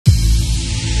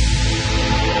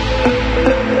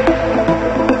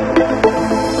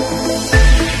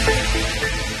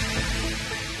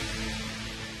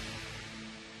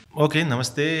Okay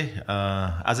नमस्ते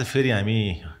आज फेरि हामी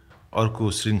अर्को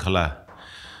श्रृङ्खला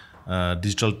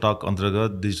डिजिटल टक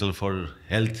अन्तर्गत डिजिटल फर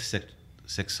हेल्थ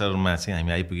सेक्टरमा चाहिँ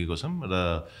हामी आइपुगेको छौँ र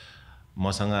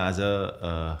मसँग आज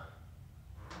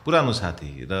पुरानो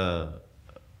साथी र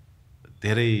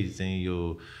धेरै चाहिँ यो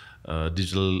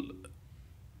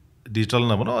डिजिटल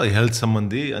नभनौँ हेल्थ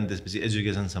सम्बन्धी अनि त्यसपछि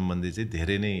एजुकेसन सम्बन्धी चाहिँ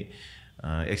धेरै नै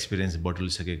एक्सपिरियन्स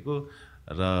बटुलिसकेको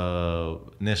र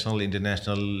नेसनल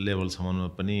इन्टरनेसनल लेभलसम्ममा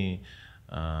पनि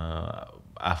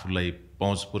आफूलाई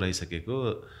पहुँच पुर्याइसकेको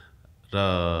र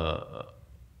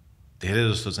धेरै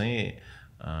जस्तो चाहिँ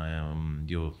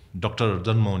यो डक्टर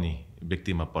जन्माउने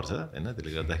व्यक्तिमा पर्छ हैन।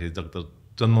 त्यसले गर्दाखेरि डक्टर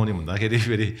जन्माउने भन्दाखेरि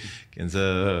फेरि के भन्छ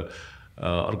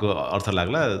अर्को अर्थ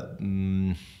लाग्ला।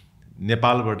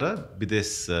 नेपालबाट विदेश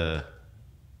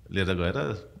लिएर गएर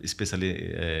स्पेसली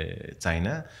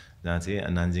चाइना जहाँ चाहिँ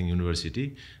नान्जिङ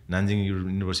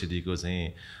युनिभर्सिटीको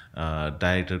चाहिँ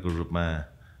डाइरेक्टरको रूपमा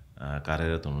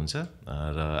कार्यरत हुनुहुन्छ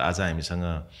र आज हामीसँग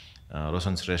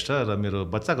रोशन श्रेष्ठ र मेरो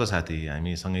बच्चाको साथी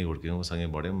हामी सँगै हुर्क्यौँ सँगै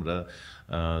बढ्यौँ र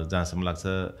जहाँसम्म लाग्छ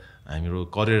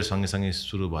हाम्रो करियर सँगै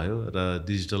सुरु भयो र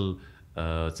डिजिटल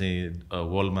चाहिँ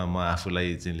वर्ल्डमा म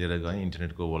आफूलाई चाहिँ लिएर गएँ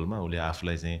इन्टरनेटको वर्ल्डमा। उसले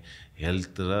आफूलाई चाहिँ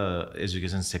हेल्थ र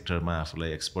एजुकेसन सेक्टरमा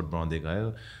आफूलाई एक्सपर्ट बनाउँदै गयो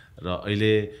र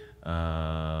अहिले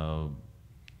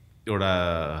एउटा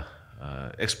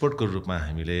एक्सपर्टको रूपमा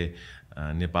हामीले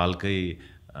नेपालकै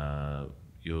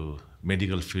यो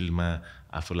मेडिकल फिल्डमा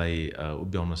आफूलाई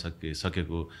उभ्याउन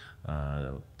सकेको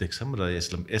देख्छौँ र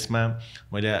यसमा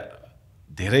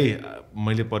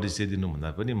मैले परिचय दिनुभन्दा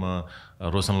पनि म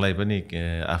रोशनलाई पनि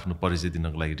आफ्नो परिचय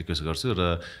दिनको लागि रिक्वेस्ट गर्छु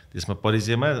र त्यसमा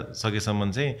परिचयमा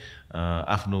सकेसम्म चाहिँ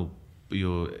आफ्नो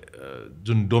यो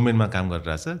जुन डोमेनमा काम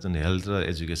गरिरहेछ जुन हेल्थ र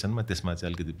एजुकेसनमा त्यसमा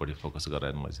चाहिँ अलिकति बढी फोकस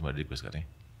गरेर मैले रिक्वेस्ट गरेँ।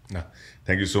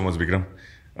 Thank you so much Vikram.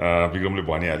 विक्रमले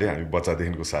भनिहाल्यो हामी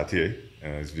बच्चादेखिको साथी है।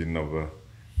 इट्स बिन अब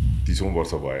 30औं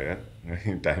वर्ष भयो यार,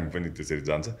 टाइम पनि त्यसरी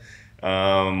जान्छ।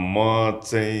 म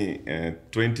चाहिँ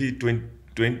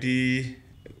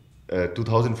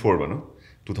 2004 भनौँ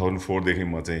 2004देखि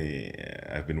म चाहिँ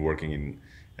I have been working in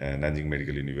Nanjing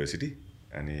medical university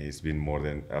अनि it's been more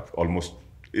than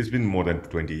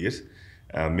 20 years.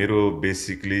 मेरो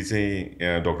बेसिकली चाहिँ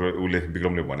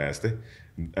विक्रमले भने जस्तै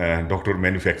डक्टर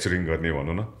म्यानुफ्याक्चरिङ गर्ने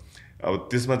भनौँ न। अब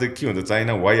त्यसमा चाहिँ के हुन्छ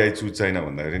China, why I choose China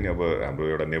भन्दाखेरि नि अब हाम्रो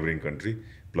एउटा नेबरिङ कन्ट्री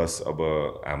प्लस अब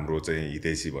हाम्रो चाहिँ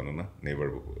हितैषी भनौँ न,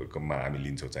 नेबरमा हामी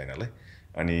लिन्छौँ चाइनालाई।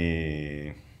 अनि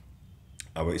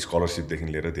अब स्कलरसिपदेखि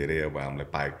लिएर धेरै अब हामीलाई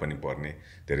पाएको पनि पर्ने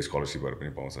धेरै स्कलरसिपहरू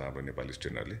पनि पाउँछ हाम्रो नेपाली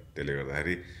स्टुडेन्टहरूले। त्यसले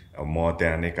गर्दाखेरि अब म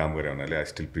त्यहाँ नै काम गरेँ हुनाले I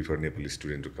still prefer Nepali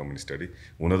student to come in study.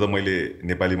 हुन त मैले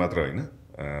नेपाली मात्र होइन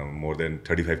मोर देन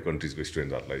 35 कन्ट्रिजको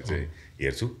स्टुडेन्टहरूलाई चाहिँ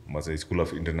हेर्छु। म चाहिँ school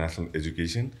of international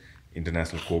education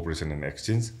international cooperation and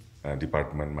exchange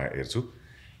डिपार्टमेन्टमा हेर्छु।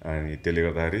 अनि त्यसले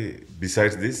गर्दाखेरि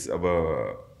बिसाइड्स दिस अब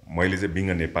मैले चाहिँ बिङ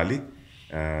अ नेपाली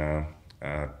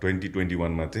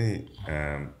 2021मा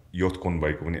चाहिँ योथ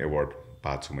कोनबाईको पनि एवार्ड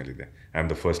पाएको छु मैले त्यहाँ। आइ am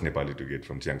the first Nepali to get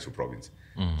from च्याङ्सु province.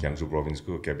 च्याङ्सु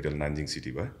प्रोभिन्सको capital Nanjing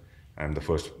city भयो। आइ am the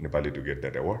first Nepali to get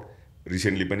that award.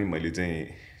 Recently पनि मैले चाहिँ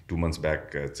 2 months ब्याक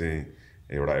चाहिँ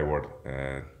एउटा एवार्ड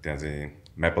त्यहाँ चाहिँ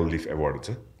म्यापल लिफ एवार्ड छ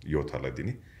योथहरूलाई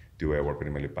दिने, त्यो एवार्ड पनि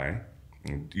मैले पाएँ।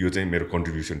 यो चाहिँ मेरो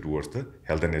contribution towards the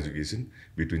health and education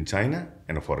between China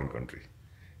and a foreign country.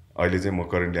 अहिले चाहिँ म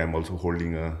currently I am also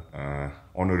holding a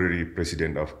अनररी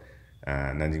president of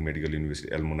Nanjing medical university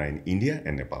एल्मुना in India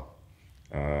and Nepal.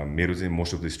 मेरो चाहिँ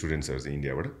मोस्ट अफ द स्टुडेन्ट्सहरू चाहिँ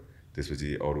इन्डियाबाट, त्यसपछि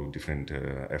अरू डिफ्रेन्ट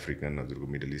अफ्रिकन हजुरको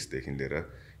middle इस्टदेखि लिएर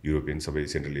युरोपियन सबै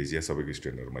सेन्ट्रल एसिया सबैको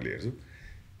स्टुडेन्टहरू मैले हेर्छु।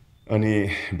 अनि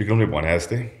विक्रमले भने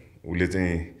जस्तै उसले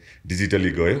चाहिँ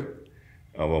डिजिटली गयो,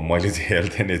 अब मैले चाहिँ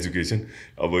हेल्थ एन्ड एजुकेसन,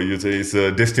 अब यो चाहिँ इट्स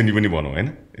अ डेस्टिनी पनि भनौँ होइन,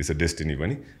 इट्स अ डेस्टिनी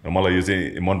पनि। र मलाई यो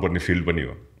चाहिँ मनपर्ने फिल्ड पनि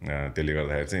हो। त्यसले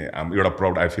गर्दाखेरि चाहिँ एउटा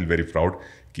proud, I feel very proud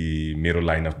कि मेरो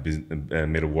लाइन अफ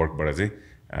मेरो वर्कबाट चाहिँ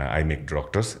I make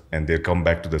doctors and they come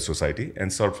back to the society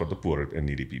and serve for the poor and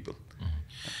needy people.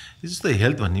 जस्तो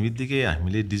हेल्थ भन्ने बित्तिकै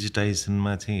हामीले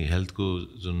डिजिटाइजेसनमा चाहिँ हेल्थको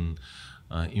जुन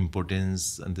इम्पोर्टेन्स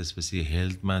अनि त्यसपछि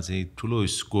हेल्थमा चाहिँ ठुलो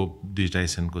स्कोप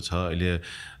डिजिटाइजेसनको छ। अहिले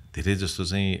धेरै जस्तो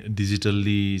चाहिँ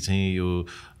डिजिटल्ली चाहिँ यो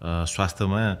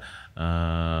स्वास्थ्यमा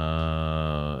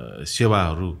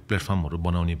सेवाहरू प्लेटफर्महरू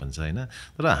बनाउने भन्छ होइन।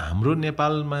 तर हाम्रो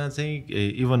नेपालमा चाहिँ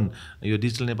इभन यो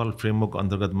डिजिटल नेपाल फ्रेमवर्क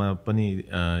अन्तर्गतमा पनि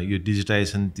यो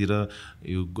डिजिटाइजेसनतिर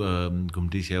यो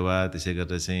घुम्टी सेवा त्यसै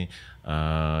गरेर चाहिँ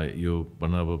यो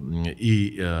भनौँ अब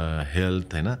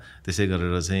हेल्थ होइन, त्यसै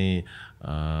गरेर चाहिँ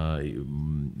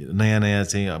नयाँ नयाँ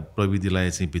चाहिँ प्रविधिलाई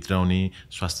चाहिँ भित्राउने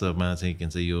स्वास्थ्यमा चाहिँ के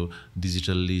भन्छ यो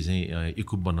डिजिटल्ली चाहिँ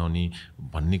इक्विप बनाउने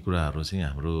भन्ने कुराहरू चाहिँ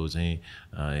हाम्रो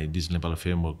चाहिँ डिजिटल नेपाल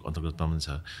फ्रेमवर्क अन्तर्गत पनि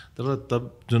छ। तर तब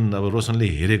जुन अब रोशनले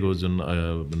हेरेको जुन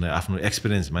आफ्नो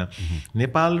एक्सपिरियन्समा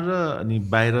नेपाल र अनि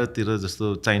बाहिरतिर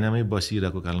जस्तो चाइनामै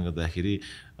बसिरहेको कारणले गर्दाखेरि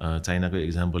चाइनाको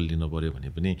इक्जाम्पल लिनु पर्यो भने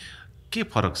पनि के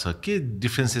फरक छ, के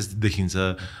डिफ्रेन्सेस देखिन्छ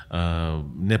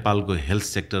नेपालको हेल्थ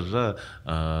सेक्टर र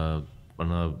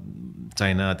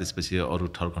चाइना त्यसपछि अरू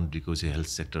थर्ड कन्ट्रीको चाहिँ हेल्थ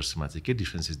सेक्टर्समा चाहिँ के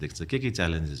डिफ्रेन्सेस देख्छ, के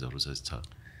च्यालेन्जेसहरू छ?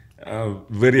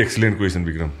 Very excellent question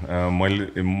Vikram.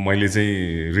 मैले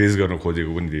चाहिँ रेज गर्न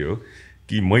खोजेको पनि त्यही हो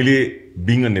कि मैले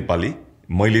बिङ अ नेपाली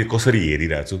मैले कसरी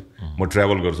हेरिरहेको छु। म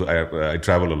ट्राभल गर्छु, आई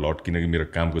ट्राभल अ लट, किनकि मेरो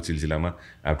कामको सिलसिलामा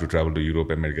I have to travel to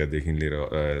Europe अमेरिकादेखि लिएर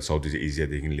साउथ इस्ट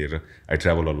एसियादेखि लिएर आई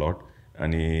ट्राभल अ लट।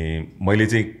 अनि मैले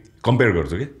चाहिँ कम्पेयर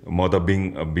गर्छु कि म त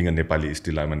बिङ अ नेपाली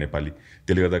स्टिल आमा नेपाली,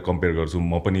 त्यसले गर्दा कम्पेयर गर्छु।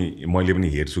 मैले पनि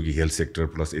हेर्छु कि हेल्थ सेक्टर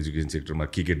प्लस एजुकेसन सेक्टरमा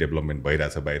के डेभलपमेन्ट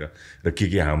भइरहेछ बाहिर र के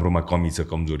हाम्रोमा कमी छ,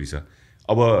 कमजोरी छ।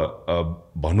 अब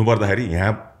भन्नुपर्दाखेरि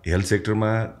यहाँ हेल्थ सेक्टरमा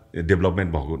डेभलपमेन्ट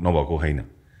नभएको होइन।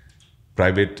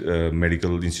 प्राइभेट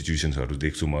मेडिकल इन्स्टिट्युसन्सहरू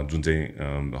देख्छु म, जुन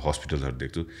चाहिँ हस्पिटल्सहरू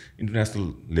देख्छु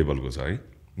इन्टरनेसनल लेभलको छ है।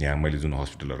 यहाँ मैले जुन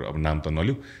हस्पिटलहरू अब नाम त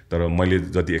नलिउँ, तर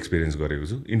मैले जति एक्सपिरियन्स गरेको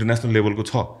छु इन्टरनेसनल लेभलको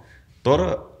छ। तर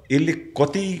यसले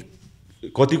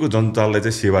कतिको जनतालाई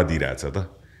चाहिँ सेवा दिइरहेछ त?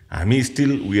 हामी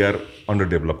still we are under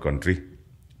develop country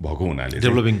भएको हुनाले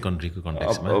डेभलपिङ कन्ट्रीको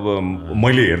कन्टेक्स्टमा अब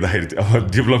मैले हेर्दाखेरि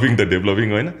अब डेभलपिङ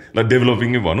होइन ल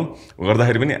डेभलपिङै भनौँ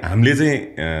गर्दाखेरि पनि हामीले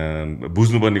चाहिँ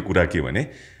बुझ्नुपर्ने कुरा के भने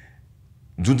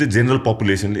जुन चाहिँ जेनरल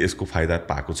पपुलेसनले यसको फाइदा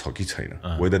पाएको छ कि छैन,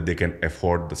 whether they can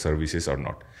afford the services or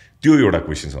not, त्यो एउटा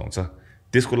क्वेसन आउँछ।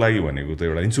 त्यसको लागि भनेको त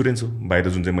एउटा इन्सुरेन्स हो। बाहिर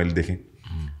जुन चाहिँ मैले देखेँ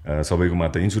सबैकोमा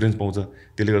त इन्सुरेन्स पाउँछ,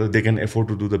 त्यसले गर्दा they can afford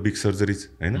to do the big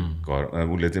surgeries होइन। घर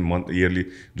उसले चाहिँ इयरली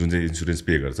जुन चाहिँ इन्सुरेन्स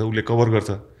पे गर्छ उसले कभर गर्छ।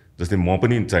 जस्तै म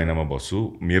पनि चाइनामा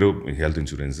बस्छु, मेरो हेल्थ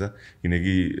इन्सुरेन्स छ,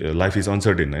 किनकि लाइफ इज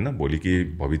अनसर्टेन होइन। भोलि के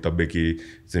भवितव्य के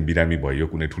चाहिँ बिरामी भयो,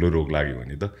 कुनै ठुलो रोग लाग्यो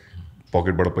भने त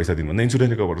पकेटबाट पैसा दिनुभन्दा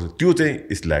इन्सुरेन्सले कभर गर्छ। त्यो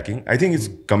चाहिँ is lacking. I think it's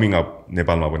coming up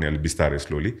नेपालमा पनि अलिक बिस्तारै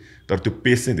स्लोली, तर त्यो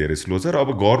पेस चाहिँ धेरै स्लो छ। र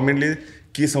अब गभर्मेन्टले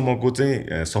केसम्मको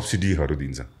चाहिँ सब्सिडीहरू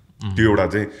दिन्छ, त्यो एउटा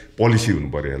चाहिँ पोलिसी हुनु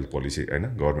पऱ्यो, हेल्थ पोलिसी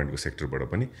होइन, गभर्मेन्टको सेक्टरबाट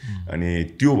पनि। अनि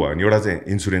त्यो भयो भने एउटा चाहिँ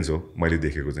इन्सुरेन्स हो मैले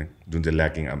देखेको चाहिँ, जुन चाहिँ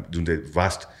ल्याकिङ, जुन चाहिँ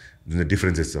भास्ट जुन चाहिँ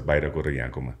डिफ्रेन्सेस छ बाहिरको र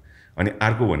यहाँकोमा। अनि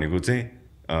अर्को भनेको चाहिँ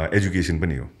एजुकेसन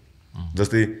पनि हो।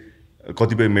 जस्तै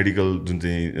कतिपय मेडिकल जुन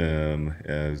चाहिँ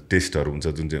टेस्टहरू हुन्छ,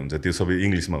 जुन चाहिँ हुन्छ त्यो सबै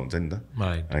इङ्ग्लिसमा हुन्छ नि त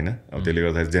होइन। अब त्यसले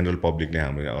गर्दाखेरि जेनरल पब्लिकले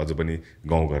हाम्रो अझ पनि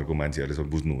गाउँघरको मान्छेहरूले सब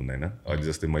बुझ्नु हुँदैन। अहिले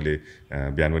जस्तै मैले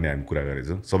बिहान पनि हामी कुरा गरेको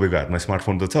छौँ, सबैको हातमा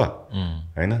स्मार्टफोन त छ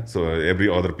होइन। सो एभ्री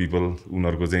अदर पिपल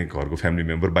उनीहरूको चाहिँ घरको फ्यामिली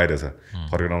मेम्बर बाहिर छ,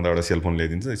 फर्केर आउँदा एउटा सेलफोन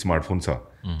ल्याइदिन्छ, स्मार्टफोन छ,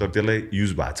 तर त्यसलाई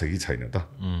युज भएको छ कि छैन त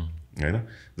होइन।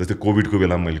 जस्तै कोभिडको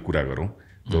बेलामा मैले कुरा गरौँ,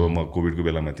 जब म कोभिडको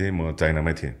बेलामा थिएँ, म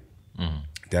चाइनामै थिएँ,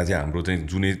 त्यहाँ चाहिँ हाम्रो चाहिँ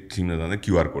जुनै टिममा जाँदा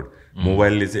क्युआर कोड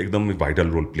मोबाइलले चाहिँ एकदमै भाइटल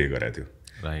रोल प्ले गरेको थियो।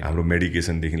 हाम्रो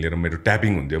मेडिकेसनदेखि लिएर मेरो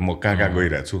ट्यापिङ हुन्थ्यो, म कहाँ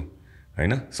गइरहेको छु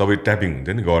होइन, सबै ट्यापिङ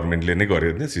हुन्थ्यो नि, गभर्मेन्टले नै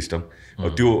गरेको थियो सिस्टम।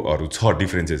 त्योहरू छ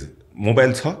डिफ्रेन्सेस।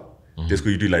 मोबाइल छ, त्यसको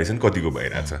युटिलाइजेसन कतिको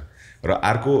भइरहेछ। र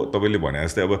अर्को तपाईँले भने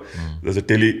जस्तै अब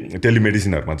जस्तै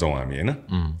टेलिमेडिसिनहरूमा जाउँ हामी होइन।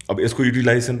 अब यसको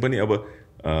युटिलाइजेसन पनि अब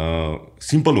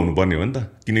सिम्पल हुनुपर्ने हो नि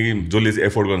त, किनकि जसले चाहिँ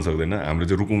एफोर्ड गर्न सक्दैन, हाम्रो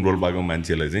चाहिँ रुकुम रोल्पाको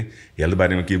मान्छेलाई चाहिँ हेल्थ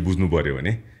बारेमा के बुझ्नु पऱ्यो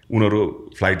भने उनीहरू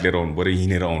फ्लाइट लिएर आउनु पऱ्यो,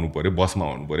 हिँडेर आउनु पऱ्यो, बसमा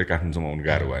आउनु पऱ्यो, काठमाडौँसम्म आउनु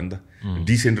गाह्रो भयो नि त।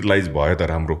 डिसेन्ट्रलाइज भयो त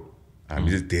राम्रो, हामी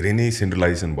चाहिँ धेरै नै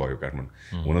सेन्ट्रलाइजेसन भयो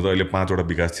काठमाडौँ। हुन त अहिले 5वटा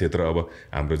विकास क्षेत्र अब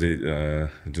हाम्रो चाहिँ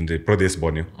जुन चाहिँ प्रदेश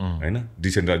बन्यो होइन,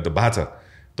 डिसेन्ट्रलाइज त भएको छ,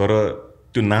 तर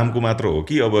त्यो नामको मात्र हो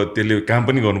कि अब त्यसले काम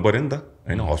पनि गर्नु पऱ्यो नि त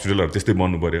होइन। हस्पिटलहरू त्यस्तै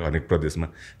बन्नु पऱ्यो हरेक प्रदेशमा,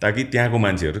 ताकि त्यहाँको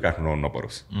मान्छेहरू काठमाडौँ आउनु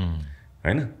नपरोस्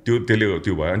होइन। त्यो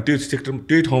भयो। अनि त्यो सेक्टर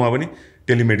त्यही ठाउँमा पनि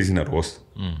टेलिमेडिसिनहरू होस्,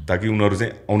 ताकि उनीहरू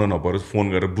चाहिँ आउन नपरोस्, फोन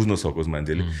गरेर बुझ्न सकोस्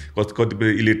मान्छेले। कतिपय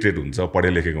इलिटरेट हुन्छ, पढे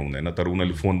लेखेको हुँदैन, तर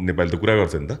उनीहरूले फोन नेपाली त कुरा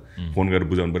गर्छ नि त, फोन गरेर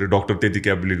बुझाउनु पऱ्यो। डक्टर त्यति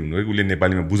क्यापेबिलिटी हुनु पऱ्यो उसले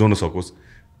नेपालीमा बुझाउन सकोस्।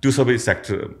 त्यो सबै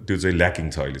सेक्टर त्यो चाहिँ ल्याकिङ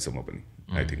छ अहिलेसम्म पनि,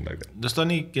 आई थिङ्क लाइक द्याट। जस्तो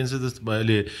नि के भन्छ, जस्तो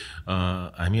अहिले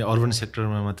हामी अर्बन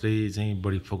सेक्टरमा मात्रै चाहिँ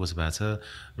बढी फोकस भएको छ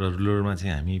र रुरलमा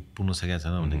चाहिँ हामी पुग्न सकेका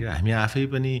छैनौँ भन्दाखेरि हामी आफै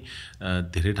पनि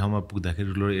धेरै ठाउँमा पुग्दाखेरि,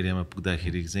 रुरल एरियामा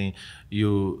पुग्दाखेरि चाहिँ यो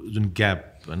जुन ग्याप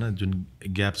होइन, जुन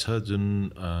ग्याप छ, जुन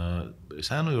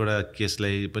सानो एउटा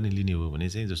केसलाई पनि लिने हो भने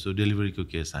चाहिँ जस्तो डेलिभरीको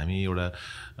केस, हामी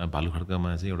एउटा भालुखड्कामा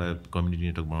चाहिँ एउटा कम्युनिटी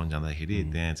नेटवर्क बनाउन जाँदाखेरि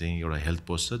त्यहाँ चाहिँ एउटा हेल्थ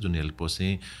पोस्ट छ, जुन हेल्थ पोस्ट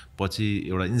चाहिँ पछि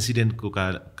एउटा इन्सिडेन्टको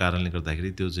कारणले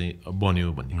गर्दाखेरि त्यो चाहिँ बन्यो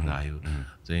बन्यो भन्ने कुरा आयो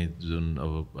चाहिँ जुन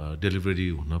अब डेलिभरी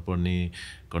हुनपर्ने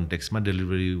कन्टेक्स्टमा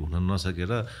डेलिभरी हुन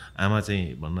नसकेर आमा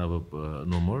चाहिँ भन्न अब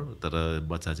नो मोर तर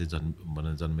बच्चा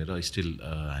चाहिँ जन्मेर स्टिल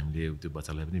हामीले त्यो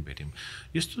बच्चालाई पनि भेट्यौँ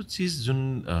यस्तो चिज जुन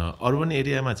अर्बन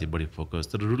एरियामा चाहिँ बढी फोकस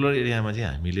तर रुरल एरियामा चाहिँ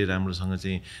हामीले राम्रोसँग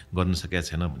चाहिँ गर्न सकेका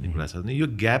छैन भन्ने कुरा छ यो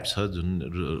ग्याप छ जुन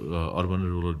अर्बन र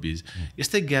रुरल बीच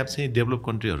यस्तै ग्याप चाहिँ डेभलप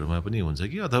कन्ट्रीहरूमा पनि हुन्छ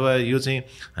कि अथवा यो चाहिँ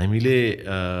हामीले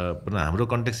हाम्रो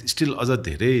कन्टेक्स्ट स्टिल अझ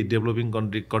धेरै डेभलपिङ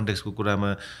कन्टेक्स्टको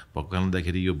कुरामा भएको कारणले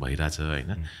गर्दाखेरि यो भइरहेछ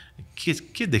होइन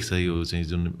के देख्छ यो चाहिँ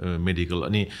जुन मेडिकल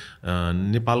अनि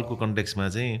नेपालको कन्टेक्स्टमा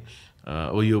चाहिँ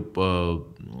अब यो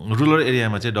रुरल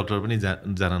एरियामा चाहिँ डक्टर पनि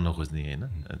जान नखोज्ने होइन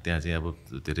त्यहाँ चाहिँ अब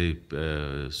धेरै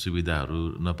सुविधाहरू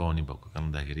नपाउने भएको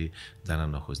कारणले गर्दाखेरि जान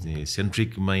नखोज्ने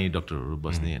सेन्ट्रिकमै डक्टरहरू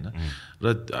बस्ने होइन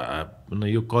र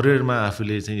यो करियरमा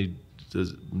आफूले चाहिँ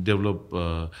डेभलप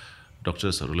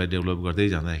डक्टर्सहरूलाई डेभलप गर्दै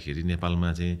जाँदाखेरि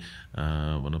नेपालमा चाहिँ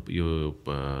भनौँ यो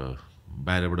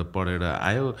बाहिरबाट पढेर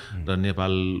आयो र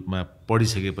नेपालमा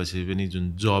पढिसकेपछि पनि जुन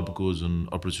जबको जुन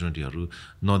अपर्च्युनिटीहरू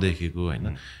नदेखेको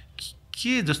होइन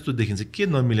के जस्तो देखिन्छ के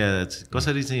नमिला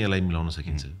कसरी चाहिँ यसलाई मिलाउन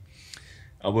सकिन्छ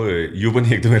अब यो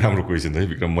पनि एकदमै राम्रो क्वेसन है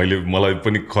विक्रम मलाई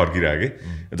पनि खर्किरहेको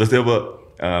कि जस्तै अब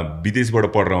विदेशबाट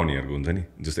पढेर आउनेहरूको हुन्छ नि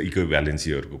जस्तै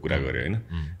इक्विभ्यालेन्सीहरूको कुरा गऱ्यो होइन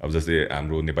अब जस्तै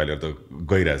हाम्रो नेपालीहरू त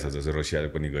गइरहेछ जस्तै रसिया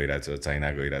पनि गइरहेछ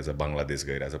चाइना गइरहेछ बङ्गलादेश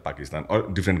गइरहेछ पाकिस्तान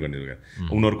डिफ्रेन्ट कन्ट्रीहरू गएर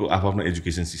उनीहरूको आफ्नो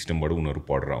एजुकेसन सिस्टमबाट उनीहरू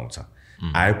पढेर आउँछ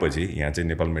आएपछि यहाँ चाहिँ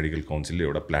नेपाल मेडिकल काउन्सिलले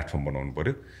एउटा प्लेटफर्म बनाउनु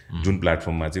पऱ्यो जुन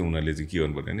प्लेटफर्ममा चाहिँ उनीहरूले चाहिँ के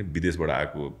गर्नु पऱ्यो भने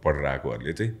विदेशबाट पढेर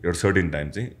आएकोहरूले चाहिँ एउटा सर्टेन टाइम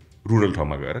चाहिँ रुरल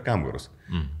ठाउँमा गएर काम गरोस्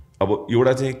अब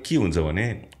एउटा चाहिँ के हुन्छ भने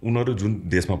उनीहरू जुन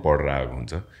देशमा पढेर आएको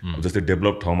हुन्छ अब जस्तै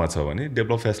डेभलप ठाउँमा छ भने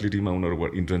डेभलप फेसिलिटीमा उनीहरू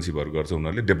इन्टर्नसिपहरू गर्छ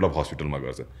उनीहरूले डेभलप हस्पिटलमा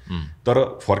गर्छ तर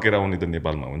फर्केर आउने त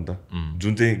नेपालमा हो नि त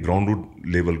जुन चाहिँ ग्राउन्ड रुट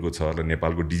लेभलको छ र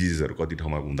नेपालको डिजिजेसहरू कति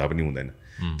ठाउँमा हुँदा पनि हुँदैन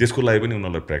त्यसको लागि पनि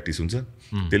उनीहरूलाई प्र्याक्टिस हुन्छ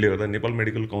त्यसले गर्दा नेपाल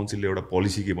मेडिकल काउन्सिलले एउटा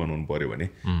पोलिसी के बनाउनु पऱ्यो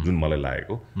भने जुन मलाई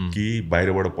लागेको कि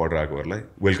बाहिरबाट पढेर आएकोहरूलाई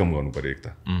वेलकम गर्नु पऱ्यो एक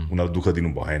त उनीहरूलाई दुःख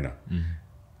दिनु भएन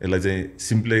यसलाई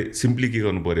चाहिँ सिम्पली के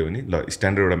गर्नु पऱ्यो भने ल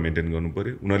स्ट्यान्डर्ड एउटा मेन्टेन गर्नु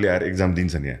पऱ्यो उनीहरूले आएर एक्जाम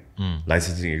दिन्छन् यहाँ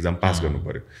लाइसेन्सिङ एक्जाम पास गर्नु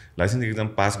पऱ्यो लाइसेन्सिङ एक्जाम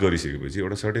पास गरिसकेपछि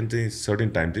एउटा सर्टेन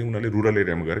टाइम चाहिँ उनीहरूले रुरल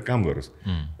एरियामा गएर काम गरोस्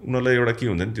उनीहरूलाई एउटा के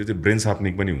हुन्छ भने त्यो चाहिँ ब्रेन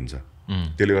सार्पनिङ पनि हुन्छ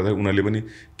त्यसले गर्दा उनीहरूले पनि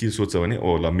के सोध्छ भने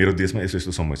ओ ल मेरो देशमा यस्तो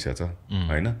यस्तो समस्या छ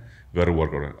होइन गएर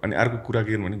वर्क गर अनि अर्को कुरा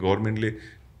के भने गभर्मेन्टले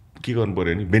के गर्नु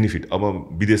पऱ्यो भने बेनिफिट अब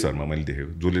विदेशहरूमा मैले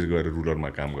देखेको जसले गएर रुरलमा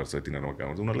काम गर्छ तिनीहरूमा काम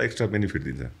गर्छ उनीहरूलाई एक्स्ट्रा बेनिफिट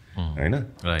दिन्छ होइन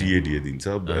टिएडिए दिन्छ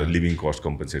लिभिङ कस्ट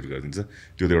कम्पन्सेट गरिदिन्छ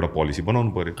त्यो त एउटा पोलिसी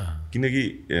बनाउनु पऱ्यो किनकि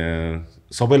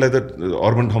सबैलाई त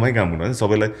अर्बन ठाउँमै काम गर्नु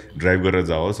सबैलाई ड्राइभ गरेर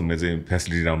जाओस् मेरो चाहिँ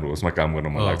फेसिलिटी राम्रो होस् मा काम गर्न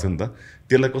मन लाग्छ नि त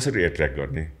त्यसलाई कसरी एट्र्याक्ट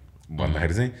गर्ने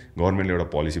भन्दाखेरि चाहिँ गभर्मेन्टले एउटा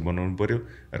पोलिसी बनाउनु पऱ्यो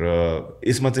र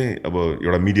यसमा चाहिँ अब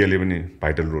एउटा मिडियाले पनि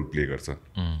भाइटल रोल प्ले गर्छ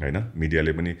होइन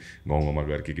मिडियाले पनि गाउँ गाउँमा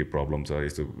गएर के प्रब्लम छ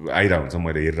यस्तो आइरहेको हुन्छ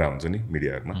मैले हेरेर हुन्छ नि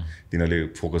मिडियाहरूमा तिनीहरूले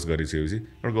फोकस गरिसकेपछि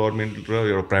एउटा गभर्मेन्ट र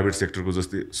एउटा प्राइभेट सेक्टरको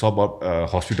जस्तै सब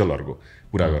हस्पिटलहरूको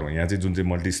कुरा गरौँ यहाँ चाहिँ जुन चाहिँ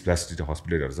मल्टी स्पेसिलिटी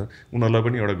हस्पिटलहरू छ उनीहरूलाई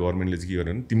पनि एउटा गभर्मेन्टले चाहिँ के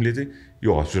गर्यो भने तिमीले चाहिँ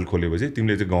यो हस्पिटल खोलेपछि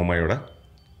तिमीले चाहिँ गाउँमा एउटा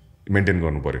मेन्टेन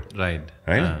गर्नु पऱ्यो राइट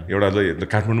होइन एउटा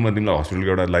काठमाडौँमा तिमीलाई हस्पिटलको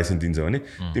एउटा लाइसेन्स दिन्छ भने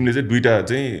तिमीले चाहिँ दुईवटा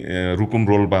चाहिँ रुकुम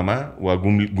रोल्पामा वा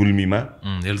गुल्मीमा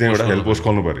चाहिँ एउटा हेल्थ पोस्ट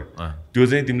खोल्नु पऱ्यो त्यो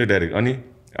चाहिँ तिमीले डाइरेक्ट अनि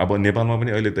अब नेपालमा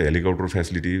पनि अहिले त हेलिकप्टर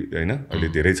फेसिलिटी होइन अहिले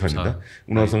धेरै छ नि त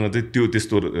उनीहरूसँग चाहिँ त्यो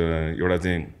त्यस्तो एउटा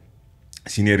चाहिँ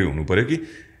सिनेरियो हुनु पऱ्यो कि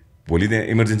भोलि त्यहाँ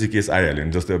इमर्जेन्सी केस आइहाल्यो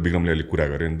भने जस्तै बिक्रमले अहिले कुरा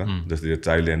गर्यो नि त जस्तै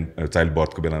चाइल्ड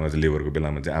बर्थको बेलामा चाहिँ लेबरको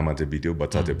बेलामा चाहिँ आमा चाहिँ बित्यो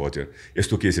बच्चा चाहिँ बच्यो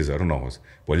यस्तो केसेसहरू नहोस्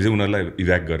भोलि चाहिँ उनीहरूलाई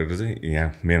इभ्याक गरेर चाहिँ यहाँ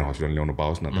मेन हस्पिटल ल्याउनु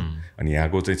पाओस् न त अनि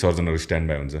यहाँको चाहिँ सर्जनहरू स्ट्यान्ड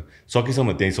बाई हुन्छ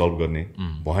सकेसम्म त्यहीँ सल्भ गर्ने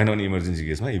भएन भने इमर्जेन्सी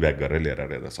केसमा इभ्याक गरेर लिएर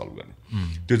आएर सल्भ गर्ने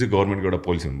त्यो चाहिँ गभर्मेन्टको एउटा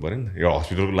पोलिसी हुनु पऱ्यो नि त एउटा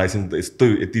हस्पिटलको लाइसेन्स त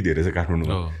यति धेरै छ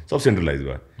काठमाडौँमा सब सेन्ट्रलाइज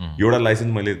भयो एउटा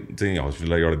लाइसेन्स मैले चाहिँ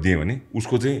हस्पिटललाई एउटा दिएँ भने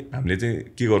उसको चाहिँ हामीले चाहिँ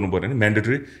के गर्नु पऱ्यो भने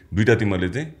म्यान्डेटरी दुईवटा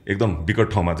तिमीहरूले चाहिँ एकदम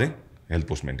विकट ठाउँमा चाहिँ हेल्थ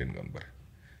पोस्ट मेन्टेन गर्नु पऱ्यो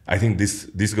आई थिङ्क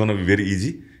दिस गर्न बी भेरी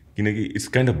इजी किनकि it's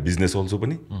kind of business also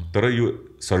पनि तर यो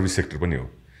सर्भिस सेक्टर पनि हो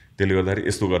त्यसले गर्दाखेरि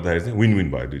यस्तो गर्दाखेरि चाहिँ विन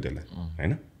विन भयो दुइटालाई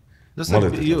होइन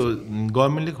जस्तै यो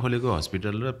गभर्मेन्टले खोलेको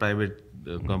हस्पिटल र प्राइभेट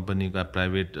कम्पनीका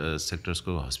प्राइभेट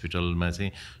सेक्टर्सको हस्पिटलमा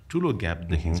चाहिँ ठुलो ग्याप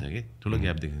देखिन्छ कि ठुलो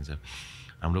ग्याप देखिन्छ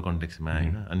हाम्रो कन्टेक्स्टमा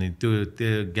होइन अनि त्यो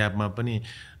ग्यापमा पनि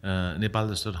नेपाल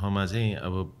जस्तो ठाउँमा चाहिँ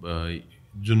अब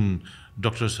जुन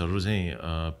डक्टर्सहरू चाहिँ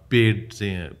पेड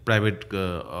चाहिँ प्राइभेट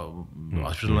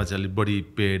हस्पिटलमा चाहिँ अलिक बढी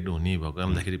पेड हुने भएको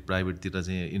कारणले गर्दाखेरि प्राइभेटतिर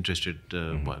चाहिँ इन्ट्रेस्टेड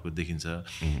भएको देखिन्छ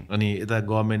अनि यता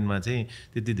गभर्मेन्टमा चाहिँ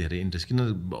त्यति धेरै इन्ट्रेस्ट किन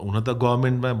हुन त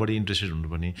गभर्मेन्टमा बढी इन्ट्रेस्टेड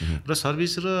हुनुपर्ने र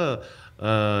सर्भिस र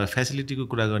फेसिलिटीको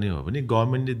कुरा गर्ने हो भने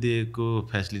गभर्मेन्टले दिएको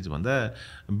फेसिलिटी भन्दा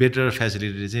बेटर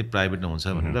फेसिलिटी चाहिँ प्राइभेटमा हुन्छ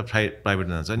भनेर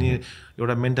प्राइभेटमा जान्छ अनि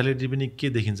एउटा मेन्टालिटी पनि के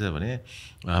देखिन्छ भने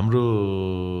हाम्रो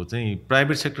चाहिँ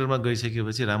प्राइभेट सेक्टरमा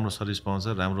गइसकेपछि राम्रो सर्भिस पाउँछ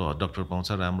राम्रो डक्टर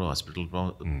पाउँछ राम्रो हस्पिटल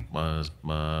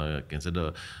के भन्छ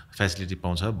फेसिलिटी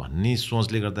पाउँछ भन्ने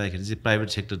सोचले गर्दाखेरि चाहिँ प्राइभेट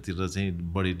सेक्टरतिर चाहिँ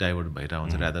बढी डाइभर्ट भइरहेको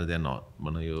हुन्छ रादर देन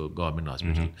भनौँ यो गभर्मेन्ट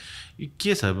हस्पिटल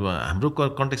के छ हाम्रो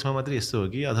कन्टेक्समा मात्रै यस्तो हो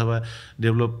कि अथवा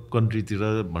डेभलप कन्ट्रीतिर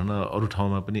भन्न अरू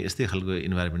ठाउँमा पनि यस्तै खालको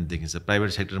इन्भाइरोमेन्ट देखिन्छ प्राइभेट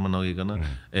सेक्टरमा नगइकन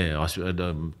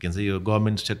के भन्छ यो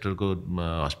गभर्मेन्ट सेक्टरको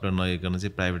हस्पिटल नगइकन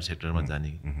चाहिँ प्राइभेट सेक्टरमा जाने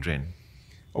ट्रेन्ड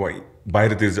अब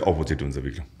बाहिरतिर चाहिँ अपोजिट हुन्छ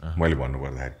विक्रम मैले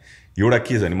भन्नुपर्दाखेरि एउटा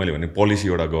के छ भने मैले भने पोलिसी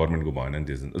एउटा गभर्मेन्टको भएन नि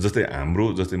त्यो जस्तै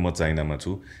हाम्रो जस्तै म चाइनामा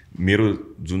छु मेरो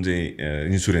जुन चाहिँ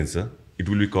इन्सुरेन्स छ it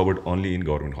will be covered only in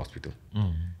government hospital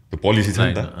त्यो पोलिसी छ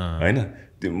नि त होइन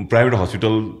त्यो प्राइभेट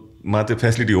हस्पिटलमा त्यो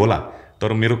फेसिलिटी होला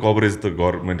तर मेरो कभरेज त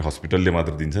गभर्मेन्ट हस्पिटलले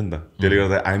मात्र दिन्छ नि त त्यसले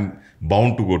गर्दा आइ am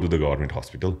bound to go to the government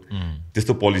hospital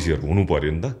त्यस्तो पोलिसीहरू हुनु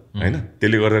पऱ्यो नि त होइन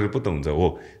त्यसले गर्दा पो त हुन्छ हो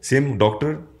सेम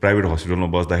डक्टर प्राइभेट हस्पिटलमा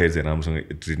बस्दाखेरि चाहिँ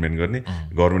राम्रोसँग ट्रिटमेन्ट गर्ने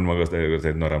गभर्मेन्टमा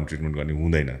बस्दाखेरि नराम्रो ट्रिटमेन्ट गर्ने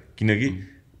हुँदैन किनकि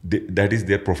द्याट इज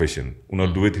देयर प्रोफेसन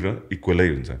उनीहरू दुवैतिर इक्वलै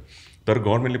हुन्छ तर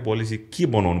गभर्मेन्टले पोलिसी के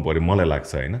बनाउनु पऱ्यो मलाई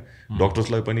लाग्छ होइन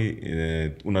डक्टर्सलाई पनि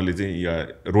उनीहरूले चाहिँ या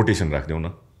रोटेसन राखिदेऊ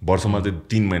न वर्षमा चाहिँ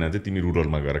 3 महिना चाहिँ तिमी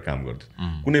रुरलमा गएर काम गर्छौ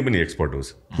कुनै पनि एक्सपर्ट होस्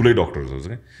ठुलै डक्टर्स होस्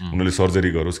क्या उनीहरूले सर्जरी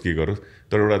गरोस् के गरोस्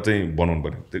तर एउटा चाहिँ बनाउनु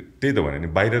पर्यो त्यही त भने नि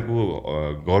बाहिरको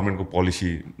गभर्मेन्टको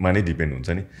पोलिसीमा नै डिपेन्ड हुन्छ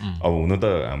नि अब हुन त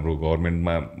हाम्रो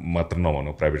गभर्मेन्टमा मात्र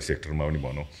नभनौँ प्राइभेट सेक्टरमा पनि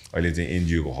भनौँ अहिले चाहिँ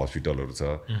एनजिओको हस्पिटलहरू छ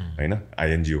होइन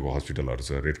आइएनजिओको हस्पिटलहरू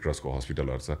छ रेड क्रसको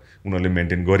हस्पिटलहरू छ उनीहरूले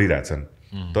मेन्टेन गरिरहेछन्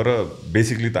तर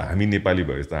बेसिकली त हामी नेपाली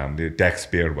भएपछि त हामीले ट्याक्स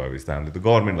पेयर भएपछि त हामीले त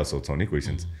गभर्मेन्टलाई सोध्छौँ नि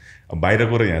क्वेसन्स अब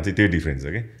बाहिरको र यहाँ चाहिँ त्यही डिफ्रेन्स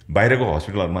छ कि बाहिरको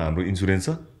हस्पिटलहरूमा हाम्रो इन्सुरेन्स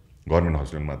छ गभर्मेन्ट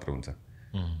हस्पिटल मात्र हुन्छ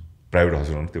प्राइभेट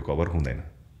हस्पिटलमा त्यो कभर हुँदैन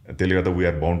त्यसले गर्दा we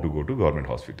are bound to go to government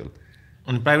hospital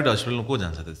अनि प्राइभेट हस्पिटलमा को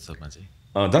जान्छ त्यसमा चाहिँ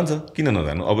जान्छ किन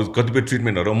नजानु अब कतिपय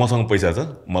ट्रिटमेन्टहरू मसँग पैसा छ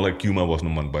मलाई क्युमा बस्नु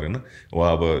मन परेन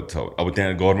वा अब अब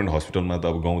त्यहाँ गभर्मेन्ट हस्पिटलमा त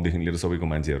अब गाउँदेखि लिएर सबैको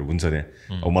मान्छेहरू हुन्छ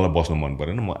त्यहाँ अब मलाई बस्नु मन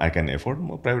परेन म आई क्यान एफोर्ड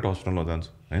म प्राइभेट हस्पिटलमा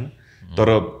जान्छु होइन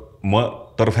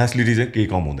तर फेसिलिटी चाहिँ केही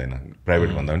कम हुँदैन प्राइभेट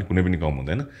भन्दा पनि कुनै पनि कम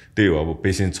हुँदैन त्यही हो अब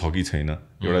पेसेन्ट छ कि छैन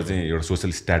एउटा चाहिँ एउटा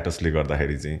सोसल स्ट्याटसले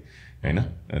गर्दाखेरि चाहिँ होइन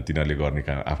तिनीहरूले गर्ने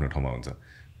काम आफ्नो ठाउँमा हुन्छ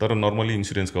तर नर्मली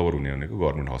इन्सुरेन्स कभर हुने भनेको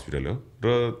गभर्मेन्ट हस्पिटल हो र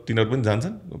तिनीहरू पनि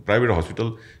जान्छन् private hospital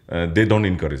they don't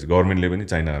encourage गभर्मेन्टले पनि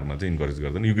चाइनाहरूमा चाहिँ इन्करेज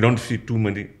गर्दैन you don't see to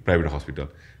many private hospital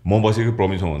म बसेको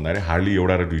प्रोभिन्समा भन्दाखेरि हार्डली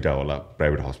एउटा र दुईवटा होला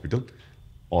private hospital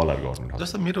all are government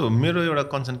जस्तो मेरो एउटा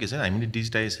कन्सर्न के छ हामीले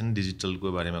डिजिटाइजेसन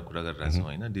डिजिटलको बारेमा कुरा गरिरहेको छौँ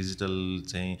होइन डिजिटल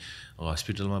चाहिँ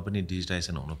हस्पिटलमा पनि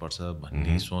डिजिटाइजेसन हुनुपर्छ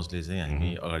भन्ने सोचले चाहिँ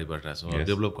हामी अगाडि बढिरहेको छौँ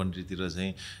डेभलप कन्ट्रीतिर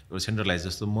चाहिँ एउटा सेन्ट्रलाइज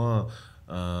जस्तो म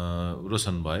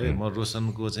रोशन भए म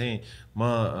रोशनको चाहिँ म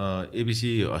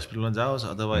एबिसी हस्पिटलमा जाओस्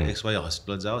अथवा एक्सवाई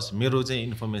हस्पिटल जाओस् मेरो चाहिँ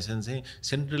इन्फर्मेसन चाहिँ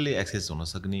सेन्ट्रली एक्सेस हुन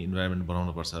सक्ने इन्भाइरोमेन्ट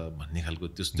बनाउनुपर्छ भन्ने खालको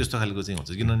त्यस्तो खालको चाहिँ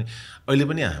हुन्छ किनभने अहिले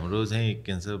पनि हाम्रो चाहिँ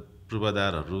के भन्छ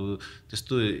पूर्वाधारहरू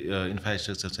त्यस्तो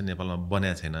इन्फ्रास्ट्रक्चर चाहिँ नेपालमा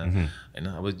बनाएको छैन होइन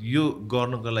अब यो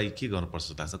गर्नको लागि के गर्नुपर्छ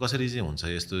जस्तो लाग्छ कसरी चाहिँ हुन्छ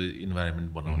यस्तो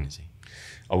इन्भाइरोमेन्ट बनाउने चाहिँ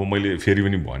अब मैले फेरि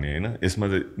पनि भने होइन यसमा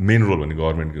चाहिँ मेन रोल भने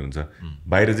गभर्मेन्टकै हुन्छ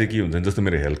बाहिर चाहिँ के हुन्छ जस्तो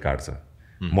मेरो हेल्थ कार्ड छ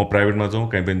म प्राइभेटमा जाउँ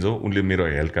कहीँ पनि जाउँ उनले मेरो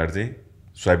हेल्थ कार्ड चाहिँ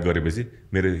स्वाइप गरेपछि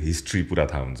मेरो हिस्ट्री पुरा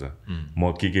थाहा हुन्छ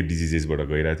म के डिजिजेसबाट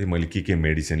गइरहेको थिएँ मैले के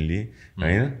मेडिसिन लिएँ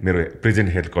होइन मेरो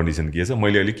प्रेजेन्ट हेल्थ कन्डिसन के छ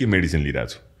मैले अहिले के मेडिसिन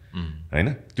लिइरहेको छु होइन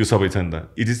त्यो सबै छ नि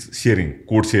त it is sharing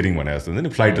code sharing भने जस्तो हुन्छ नि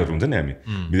फ्लाइटहरू हुन्छ नि हामी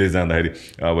विदेश जाँदाखेरि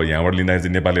अब यहाँबाट लिँदाखेरि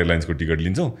चाहिँ नेपाल एयरलाइन्सको टिकट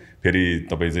लिन्छौँ फेरि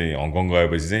तपाईँ चाहिँ हङकङ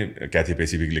गएपछि चाहिँ क्याथे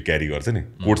पेसिफिकले क्यारी गर्छ नि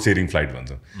कोड सेयरिङ फ्लाइट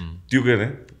भन्छ त्यो के अरे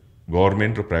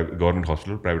गभर्मेन्ट र गभर्मेन्ट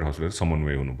हस्पिटल प्राइभेट हस्पिटल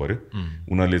समन्वय हुनु पऱ्यो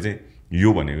उनीहरूले चाहिँ यो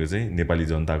भनेको चाहिँ नेपाली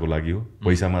जनताको लागि हो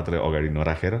पैसा मात्रै अगाडि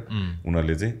नराखेर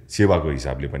उनीहरूले चाहिँ सेवाको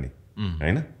हिसाबले पनि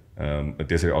होइन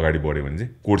त्यसरी अगाडि बढ्यो भने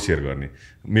चाहिँ कोड सेयर गर्ने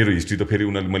मेरो हिस्ट्री त फेरि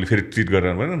उनीहरूले मैले फेरि ट्रिट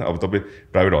गरेर भएन अब तपाईँ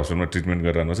प्राइभेट हस्पिटलमा ट्रिटमेन्ट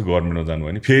गरेर जानुहोस् गभर्मेन्टमा जानु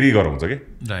भने फेरि गराउँछ कि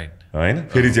राइट होइन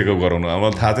फेरि चेकअप गराउनु अब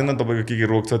मलाई थाहा छैन तपाईँको के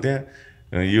रोग छ त्यहाँ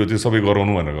यो त्यो सबै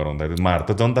गराउनु भनेर गराउँदाखेरि मार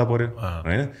त जनता पऱ्यो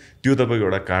होइन त्यो तपाईँको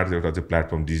एउटा कार्ड एउटा चाहिँ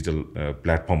प्लेटफर्म डिजिटल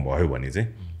प्लेटफर्म भयो भने चाहिँ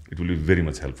it will be very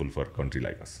much helpful for country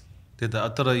like us त्यही त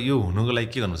तर यो हुनुको लागि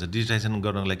के गर्नुपर्छ डिजिटाइजेसन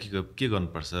गर्नको लागि के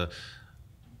गर्नुपर्छ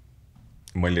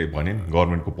मैले भने नि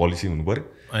गभर्मेन्टको पोलिसी हुनु पऱ्यो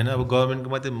हैन अब गभर्नमेन्टको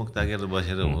मात्रै मुख ताकेर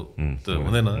बसेर त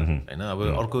हुँदैन हैन अब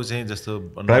अर्को चाहिँ जस्तो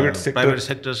प्राइभेट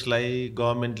सेक्टर्सलाई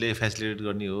गभर्नमेन्टले फेसिलिटेट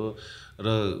गर्ने हो र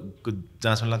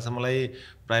जहाँसम्म लाग्छ मलाई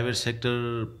प्राइभेट सेक्टर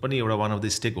पनि एउटा one of the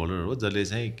stake holder हो जसले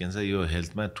चाहिँ के भन्छ यो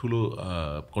हेल्थमा ठुलो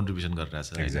कन्ट्रिब्युसन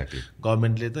गरिरहेछ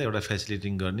गभर्नमेन्टले त एउटा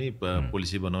फेसिलिटिङ गर्ने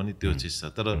पोलिसी बनाउने त्यो चिज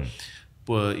छ तर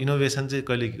इनोभेसन चाहिँ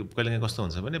कहिले कस्तो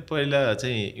हुन्छ भने पहिला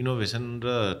चाहिँ इनोभेसन र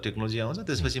टेक्नोलोजी आउँछ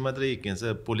त्यसपछि मात्रै के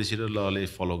भन्छ पोलिसी र लले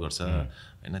फलो गर्छ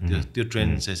हैन त्यो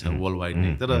ट्रेन्ड चाहिँ छ वर्ल्ड वाइड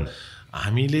नै तर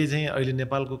हामीले चाहिँ अहिले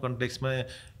नेपालको कन्टेक्स्टमा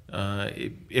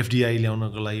एफडिआई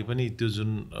ल्याउनको लागि पनि त्यो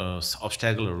जुन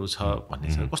अब्स्ट्याकलहरू छ भन्ने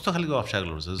छ कस्तो खालको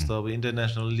अब्स्ट्याकलहरू छ जस्तो अब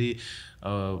इन्टरनेसनल्ली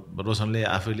रोशनले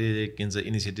आफैले के भन्छ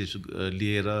इनिसिएटिभ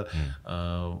लिएर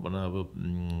भनौँ अब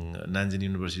नान्जिङ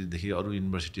युनिभर्सिटीदेखि अरू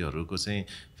युनिभर्सिटीहरूको चाहिँ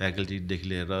फ्याकल्टीदेखि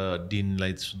लिएर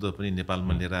डिनलाई शुद्ध पनि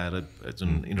नेपालमा लिएर आएर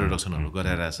जुन इन्ट्रोडक्सनहरू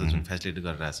गराइरहेछ जुन फेसिलिटी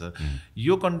गरिरहेछ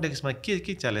यो कन्टेक्स्टमा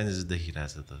के च्यालेन्जेस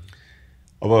देखिरहेछ त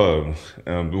अब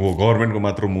गभर्नमेन्टको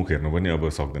मात्र मुख हेर्नु पनि अब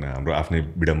सक्दैन हाम्रो आफ्नै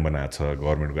विडम्बना छ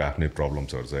गभर्नमेन्टको आफ्नै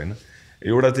प्रब्लम्सहरू छ हैन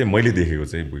एउटा चाहिँ मैले देखेको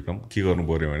चाहिँ विक्रम के गर्नु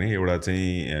पर्यो भने एउटा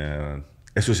चाहिँ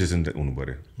एसोसिएसन हुनु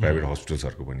पर्यो प्राइभेट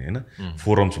हस्पिटल्सहरूको पनि हैन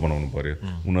फोरम्स बनाउनु पर्यो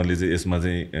उनीहरूले चाहिँ यसमा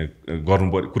चाहिँ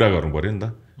गर्नु पर्यो कुरा गर्नु पर्यो नि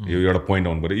त यो एउटा पोइन्ट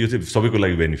आउनु पर्यो यो चाहिँ सबैको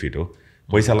लागि बेनिफिट हो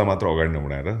पैसालाई मात्र अगाडि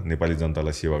नबढाएर नेपाली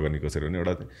जनतालाई सेवा गर्ने कसरी भने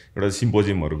एउटा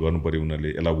सिम्पोजियमहरू गर्नु पर्यो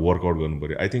उनीहरूले यसलाई वर्कआउट गर्नु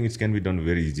पर्यो I think it's can be done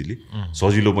very easily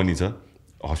सजिलो पनि छ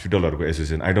हस्पिटलहरूको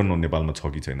एसोसिएसन आई डोन्ट नो नेपालमा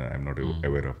छ कि छैन I am not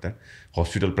aware of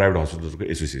that private हस्पिटलहरूको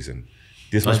association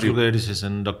त्यसमा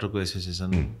एसोसिएसन डक्टरको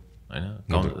एसोसिएसन हैन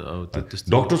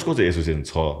डक्टर्सको चाहिँ एसोसिएसन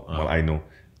छ आई नो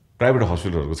प्राइभेट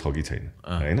हस्पिटलहरूको छ कि छैन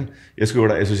हैन यसको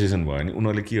एउटा एसोसिएसन भयो भने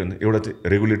उनीहरूले के भन्छ एउटा चाहिँ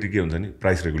रेगुलेटरी के हुन्छ नि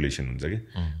प्राइस रेगुलेसन हुन्छ कि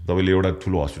तपाईँले एउटा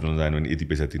ठुलो हस्पिटलमा जानु भने यति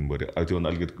पैसा तिर्नु पऱ्यो अब त्योभन्दा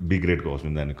अलिकति बिग रेटको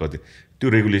हस्पिटल जाने कति त्यो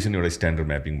रेगुलेसन एउटा स्ट्यान्डर्ड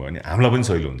म्यापिङ भयो भने हामीलाई पनि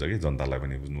सहिलो हुन्छ कि जनतालाई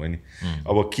पनि बुझ्नुभयो नि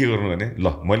अब के गर्नु भने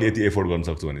ल मैले यति एफोर्ड गर्न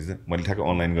सक्छु भने चाहिँ मैले ठ्याक्क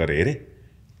अनलाइन गरेर हेरेँ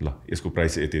ल यसको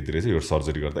प्राइस यति रहेछ यो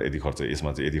सर्जरी गर्दा यति खर्च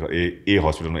यसमा चाहिँ यति ए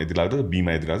हस्पिटलमा यति लाग्छ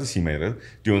बीमा यति लाग्छ सीमा हेरेर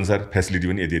त्यो अनुसार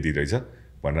फेसिलिटी पनि यति रहेछ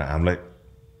भनेर हामीलाई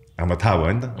थाहा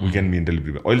भयो नि त we can be intelligent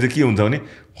prepare अहिले चाहिँ के हुन्छ भने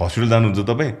हस्पिटल जानुहुन्छ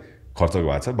तपाईँ खर्च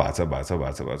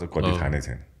भएको छ कति थाहा नै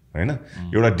छैन हैन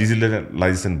एउटा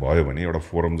डिजिटलाइजेसन भयो भने एउटा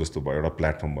फोरम जस्तो भयो एउटा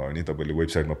प्लेटफर्म भयो भने तपाईँले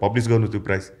वेबसाइटमा पब्लिस गर्नु त्यो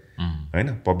प्राइस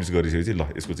हैन पब्लिस गरिसकेपछि ल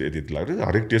यसको चाहिँ यति लाग्छ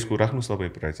हरेक टेस्टको राख्नुहोस्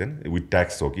तपाईँ प्राइस हैन विथ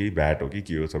ट्याक्स हो कि भ्याट हो कि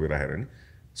के हो सबै राखेर नि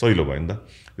सहिलो भयो नि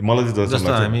त मलाई चाहिँ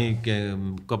जस्तो हामी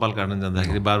कपाल काट्न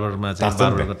जाँदाखेरि बारबारमा चाहिँ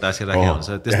बारबारको टाँसे राखेको हुन्छ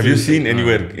त्यस्तो हेभ यु सीन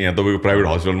एनीवेयर यहाँ तपाईँको प्राइभेट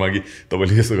हस्पिटलमा कि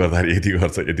तपाईँले यस्तो गर्दाखेरि यति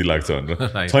गर्छ यति लाग्छ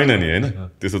भनेर छैन नि हैन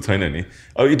त्यस्तो छैन नि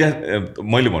अब इट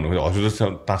मैले भन्नु खोजेँ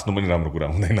हस्पिटल टाँस्नु पनि राम्रो कुरा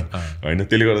हुँदैन हैन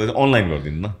त्यसले गर्दा चाहिँ अनलाइन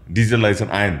गरिदिनु न डिजिटलाइजेसन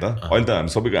आयो नि त अहिले त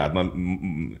हामी सबैको हातमा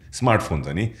स्मार्टफोन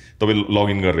छ नि तपाईँले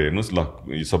लगइन गरेर हेर्नुहोस् ल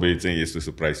सबै चाहिँ यस्तो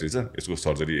यस्तो प्राइस रहेछ यसको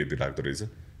सर्जरी यति लाग्दो रहेछ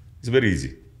इट्स भेरी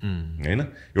इजी हैन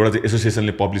एउटा चाहिँ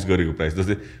एसोसिएसनले पब्लिस गरेको प्राइस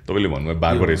जस्तै तपाईँले भन्नुभयो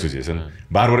बार्बर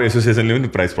एसोसिएसनले पनि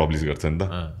प्राइस पब्लिस गर्छ नि त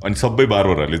अनि सबै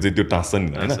बार्बरहरूले चाहिँ त्यो टाँस्छ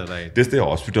नि हैन त्यस्तै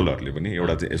हस्पिटलहरूले पनि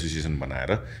एउटा चाहिँ एसोसिएसन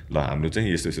बनाएर ल हाम्रो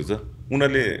चाहिँ यस्तो यस्तो छ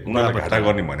उनीहरूले घाटा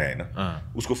गर्ने भने हैन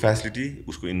उसको फेसिलिटी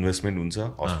उसको इन्भेस्टमेन्ट हुन्छ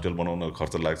हस्पिटल बनाउन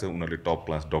खर्च लाग्छ उनीहरूले टप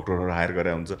क्लास डक्टरहरू हायर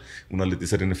गरे हुन्छ उनीहरूले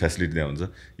त्यसरी नै फेसिलिटी दिए हुन्छ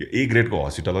यो ए ग्रेडको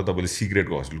हस्पिटललाई तपाईँले सी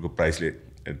ग्रेडको हस्पिटलको प्राइसले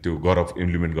त्यो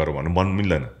इम्प्लिमेन्ट गर भन्नु मन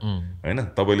मिल्दैन हैन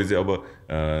तपाईँले चाहिँ अब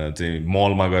चाहिँ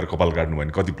मलमा गएर कपाल काट्नु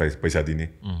भने कति पैसा दिने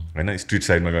हैन स्ट्रिट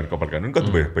साइडमा गएर कपाल काट्नु भने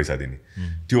कति पैसा दिने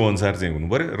त्यो अनुसार चाहिँ हुनु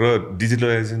पर्यो र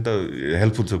डिजिटलाइजेसन त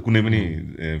हेल्पफुल छ कुनै पनि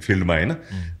फिल्डमा हैन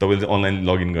तपाईँले चाहिँ अनलाइन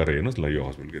लगइन गरेर हेर्नुहोस् ल यो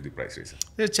हस्पिटलको यति प्राइस रहेछ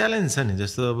त्यो च्यालेन्ज छ नि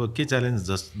जस्तो अब के च्यालेन्ज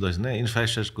जस्तो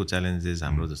इन्फ्रास्ट्रक्चरको च्यालेन्जेस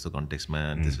हाम्रो जस्तो कन्टेक्समा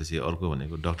त्यसपछि अर्को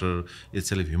भनेको doctor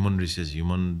itself human resource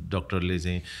human डक्टरले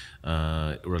चाहिँ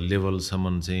एउटा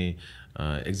लेभलसम्म चाहिँ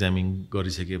एक्जामिन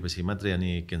गरिसकेपछि मात्रै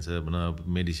अनि के भन्छ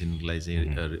भनौँ मेडिसिनलाई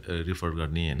चाहिँ रिफर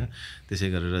गर्ने हैन त्यसै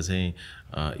गरेर चाहिँ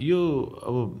यो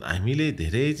अब हामीले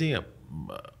धेरै चाहिँ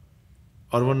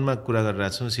अर्बनमा कुरा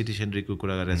गरिरहेको छौँ सिटी सेन्ट्रिकको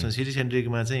कुरा गरिरहेको छौँ सिटी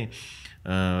सेन्ट्रिकमा चाहिँ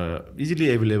इजिली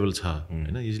एभाइलेबल छ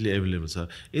हैन इजिली एभाइलेबल छ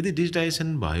यदि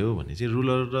डिजिटाइजेसन भयो भने चाहिँ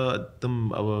रुरल र एकदम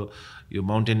अब यो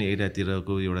माउन्टेन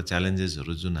एरियातिरको एउटा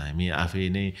च्यालेन्जेसहरू जुन हामी आफै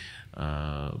नै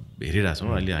हेरिरहेछौँ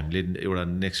अहिले हामीले एउटा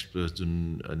नेक्स्ट जुन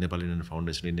नेपाल इन्डियन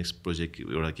फाउन्डेसनले नेक्स्ट प्रोजेक्ट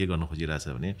एउटा के गर्न खोजिरहेछ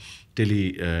भने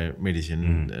टेलिमेडिसिन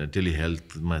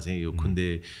टेलिहेल्थमा चाहिँ यो खुन्दे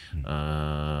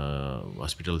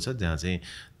हस्पिटल छ जहाँ चाहिँ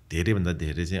धेरैभन्दा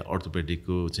धेरै चाहिँ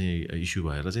अर्थोपेडिकको चाहिँ इस्यु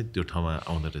भएर चाहिँ त्यो ठाउँमा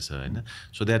आउँदो रहेछ हैन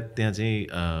सो द्याट त्यहाँ चाहिँ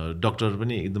डक्टर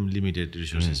पनि एकदम लिमिटेड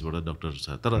रिसोर्सेसबाट डक्टर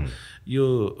छ तर यो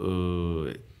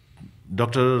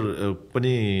डक्टर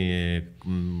पनि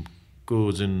को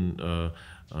जुन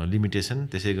लिमिटेसन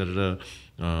त्यसै गरेर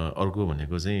अर्को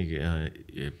भनेको चाहिँ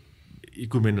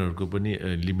इक्विपमेन्टहरुको पनि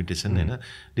लिमिटेसन हैन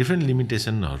डिफरेन्ट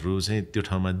लिमिटेसनहरु चाहिँ त्यो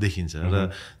ठाउँमा देखिन्छ र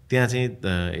त्यहाँ चाहिँ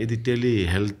यदि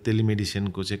टेलिहेल्थ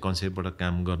टेलिमेडिसिनको चाहिँ कन्सेप्टबाट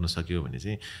काम गर्न सक्यो भने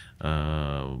चाहिँ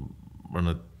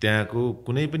त्यहाँको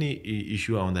कुनै पनि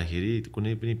इस्यु आउँदाखेरि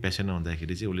कुनै पनि पेसेन्ट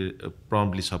आउँदाखेरि चाहिँ उसले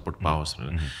प्रम्पटली सपोर्ट पाओस्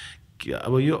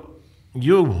अब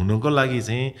यो हुनको लागि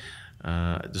चाहिँ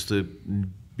जस्तो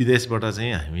विदेशबाट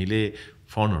चाहिँ हामीले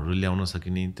फन्डहरु ल्याउन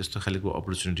सकिने त्यस्तो खालको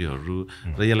अपर्चुनिटीहरु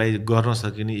र यसलाई गर्न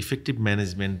सकिने इफेक्टिभ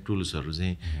म्यानेजमेन्ट टुल्सहरु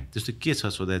चाहिँ त्यस्तो के छ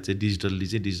सो दैट चाहिँ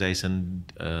डिजिटाइजेसन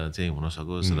चाहिँ हुन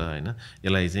सकोस् र हैन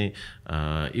यसलाई चाहिँ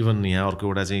इभन यहाँ अर्को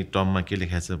एउटा चाहिँ टर्ममा के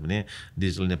लेखेको छ भने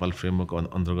डिजिटल नेपाल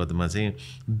फ्रेमवर्क अन्तर्गतमा चाहिँ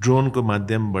ड्रोनको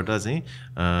माध्यमबाट चाहिँ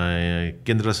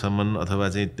केन्द्रसम्म अथवा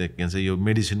चाहिँ के भन्छ यो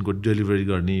मेडिसिनको डेलिभरी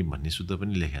गर्ने भन्ने सुद्धा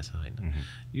पनि लेखेको छ हैन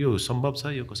यो सम्भव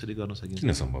छ यो कसरी गर्न सकिन्छ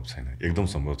किन सम्भव छैन एकदम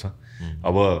सम्भव छ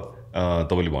अब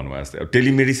तपाईले भन्नुभयो जस्तै अब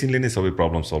टेलिमेडिसिनले नै सबै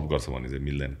प्रब्लम सल्भ गर्छ भने चाहिँ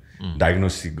मिल्दैन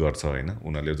डायग्नोस्टिक गर्छ हैन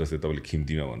उनीहरूले जस्तै तपाईले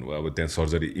खिम्तीमा भन्नुभयो अब त्यहाँ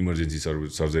सर्जरी इमर्जेन्सी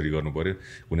सर्जरी गर्नु पर्यो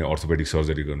कुनै अर्थोपेडिक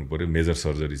सर्जरी गर्नु पर्यो मेजर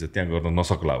सर्जरी चाहिँ त्यहाँ गर्न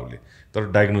नसक्ला उसले तर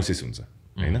डायग्नोसिस हुन्छ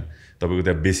हैन तपाईको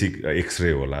त्यहाँ बेसिक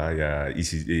एक्सरे होला या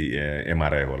इसिजी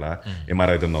एमआरआई होला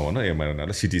एमआरआई त नभन एमआरआई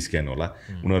होला सिटी स्क्यान होला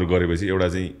उनीहरू गरेपछि एउटा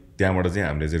चाहिँ त्यहाँबाट चाहिँ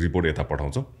हामीले चाहिँ रिपोर्ट यता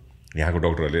पठाउँछौँ यहाँको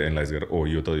डक्टरहरूले एनालाइज गरेर ओ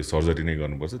यो त सर्जरी नै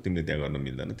गर्नुपर्छ तिमीले त्यहाँ गर्न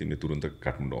मिल्दैन तिमीले तुरुन्त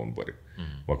काठमाडौँ आउनु पर्यो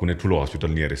वा कुनै ठुलो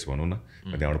हस्पिटल नियरेस्ट भनौँ न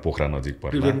त्यहाँबाट पोखरा नजिक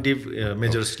पर्छ प्रिभेन्टिभ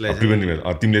मेजर्सलाई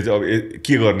तिमीले चाहिँ अब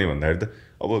के गर्ने भन्दाखेरि त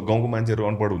अब गाउँको मान्छेहरू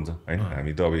अनपढ हुन्छ हैन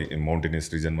हामी त अब माउन्टेनियस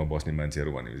रिजनमा बस्ने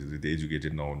मान्छेहरू भनेपछि त्यो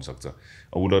एजुकेटेड नहुन सक्छ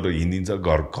अब उनीहरू हिँडिन्छ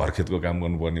घर खेतको काम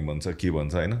गर्नुपर्ने भन्छ के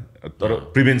भन्छ हैन तर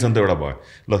प्रिभेन्सन त एउटा भयो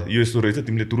ल यो यस्तो रहेछ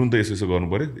तिमीले तुरुन्त यसो गर्नु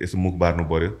पर्यो यसो मुख बार्नु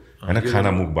पर्यो हैन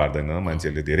खाना मुख बार्दैन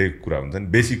मान्छेहरूले धेरै कुरा हुन्छन्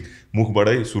बेसिक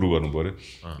मुखबाटै सुरु गर्नु पर्यो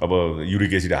अब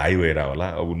युरिक एसिड हाई भएर होला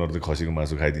अब उनीहरू त खसीको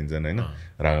मासु खाइदिन्छन् हैन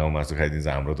राँगाको मासु खाइदिन्छ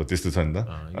हाम्रो त त्यस्तो छ नि त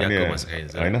अनि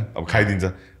हैन अब खाइदिन्छ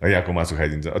याको मासु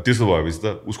खाइदिन्छ त्यस्तो भएपछि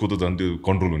त उसको त झन् त्यो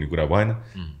कन्ट्रोल हुने कुरा भएन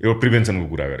एउटा प्रिभेन्सनको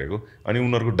कुरा गरेको अनि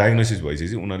उनीहरूको डायग्नोसिस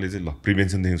भइसकेपछि उनीहरूले चाहिँ ल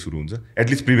प्रिभेन्सनदेखि सुरु हुन्छ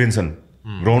एटलिस्ट प्रिभेन्सन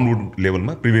ग्राउन्डवुड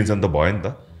लेभलमा प्रिभेन्सन त भयो नि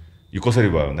त यो कसरी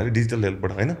भयो भन्दाखेरि डिजिटल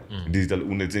हेल्पबाट हैन डिजिटल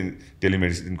उनले चाहिँ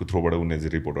टेलिमेडिसिनको थ्रुबाट उनले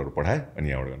चाहिँ रिपोर्टहरू पठाए अनि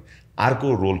यहाँबाट गर्ने अर्को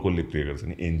रोल कसले प्ले गर्छ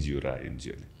नि एनजिओ र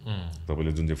एनजिओले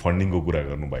तपाईँले जुन चाहिँ फन्डिङको कुरा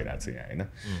गर्नु भइरहेको छ यहाँ हैन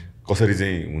कसरी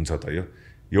चाहिँ हुन्छ त यो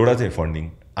एउटा चाहिँ फन्डिङ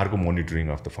अर्को monitoring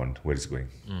of the fund where is going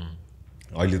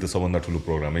अहिले त सबभन्दा ठुलो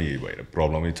प्रोग्रामै यही भएर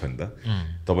प्रब्लमै छ नि त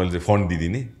तपाईँले चाहिँ फन्ड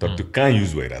दिदिने तर त्यो कहाँ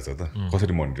युज भइरहेछ त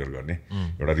कसरी मोनिटर गर्ने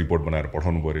एउटा रिपोर्ट बनाएर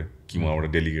पठाउनु पर्यो कि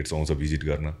उहाँबाट डेलिगेट्स आउँछ भिजिट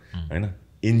गर्न हैन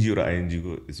एनजिओ र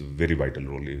आइएनजिओको इट्स भेरी भाइटल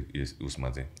रोल उसमा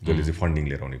चाहिँ जसले चाहिँ फन्डिङ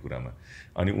लिएर आउने कुरामा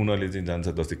अनि उनीहरूले चाहिँ जान्छ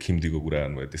जस्तै खिम्तीको कुरा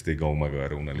गर्नुभयो त्यस्तै गाउँमा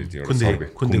गएर उनीहरूले चाहिँ एउटा सर्वे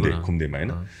खुम्देमा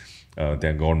होइन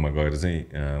त्यहाँ ग्राउन्डमा गएर चाहिँ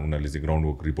उनीहरूले चाहिँ ग्राउन्ड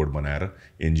वर्क रिपोर्ट बनाएर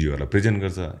एनजिओहरूलाई प्रेजेन्ट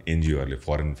गर्छ एनजिओहरूले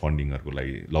फरेन फन्डिङहरूको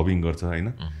लागि लबिङ गर्छ होइन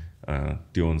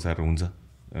त्यो अनुसार हुन्छ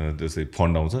जस्तै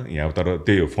फन्ड आउँछ यहाँ तर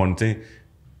त्यही हो फन्ड चाहिँ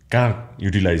कहाँ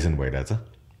युटिलाइजेसन भइरहेछ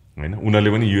होइन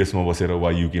उनीहरूले पनि युएसमा बसेर वा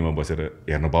युकेमा बसेर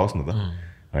हेर्न पाओस् न त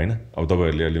हैन अब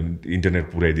तपाईहरुले अहिले इन्टरनेट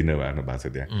पुर्याइदिनु भएको छ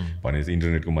त्यहाँ भनेपछि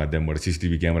इन्टरनेटको माध्यमबाट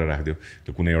सीसीटीभी क्यामेरा राख्दियो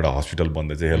त्यो कुनै एउटा हस्पिटल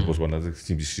बन्दा चाहिँ हेल्थ पोस्ट बन्दा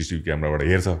चाहिँ सीसीटीभी क्यामेराबाट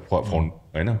हेर्छ फन्ड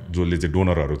हैन जसले चाहिँ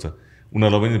डोनरहरू छ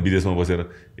उनीहरूलाई पनि विदेशमा बसेर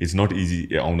इट्स नट इजी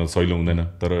आउन सहिलो हुँदैन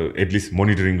तर एटलिस्ट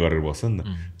मोनिटरिङ गरेर बस्छ नि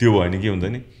त त्यो भयो भने के हुन्छ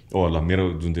नि ओ ल मेरो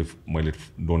जुन चाहिँ मैले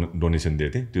डोनेसन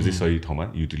दिएको थिएँ त्यो चाहिँ सही ठाउँमा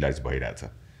युटिलाइज भइरहेछ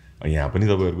यहाँ पनि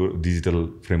तपाईँहरूको डिजिटल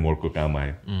फ्रेमवर्कको काम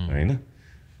आयो हैन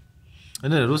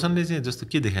होइन रोशनले चाहिँ जस्तो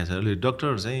के देखाएको छ अहिले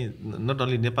डक्टर चाहिँ नट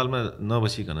ओन्ली नेपालमा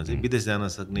नबसिकन चाहिँ विदेश जान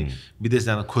सक्ने विदेश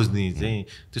जान खोज्ने चाहिँ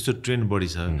त्यस्तो ट्रेन्ड बढी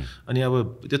छ अनि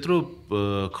अब त्यत्रो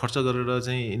खर्च गरेर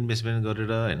चाहिँ इन्भेस्टमेन्ट गरेर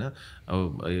होइन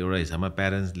अब एउटा हिसाबमा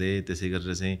प्यारेन्ट्सले त्यसै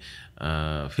गरेर चाहिँ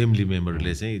फ्यामिली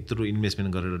मेम्बरले चाहिँ यत्रो इन्भेस्टमेन्ट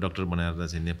गरेर डक्टर बनाएर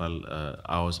चाहिँ नेपाल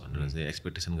आओस् भनेर चाहिँ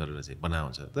एक्सपेक्टेसन गरेर चाहिँ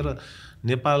बनाउँछ तर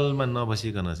नेपालमा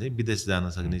नबसिकन चाहिँ विदेश जान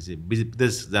सक्ने चाहिँ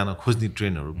विदेश जान खोज्ने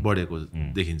ट्रेन्डहरू बढेको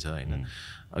देखिन्छ होइन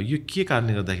यो के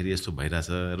कारणले गर्दाखेरि यस्तो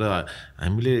भइरहेछ र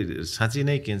हामीले साँच्चै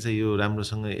नै के भन्छ यो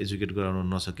राम्रोसँग एजुकेट गराउन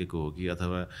नसकेको हो कि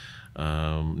अथवा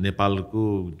नेपालको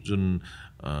जुन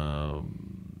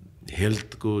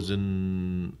हेल्थको जुन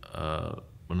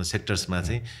भनौँ सेक्टर्समा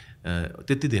चाहिँ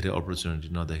त्यति धेरै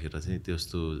अपर्च्युनिटी नदेखेर चाहिँ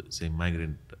त्यस्तो चाहिँ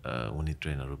माइग्रेन्ट हुने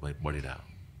ट्रेनहरू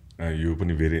बढिरहेको यो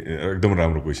पनि भेरी एकदम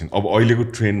राम्रो क्वेसन अब अहिलेको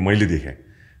ट्रेन्ड मैले देखेँ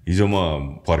हिजो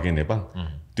म फर्केँ नेपाल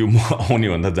त्यो म आउने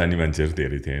भन्दा जाने मान्छेहरू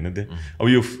धेरै थिए होइन त्यहाँ अब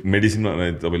यो मेडिसिनमा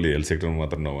तपाईँले हेल्थ सेक्टरमा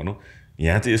मात्र नभनौँ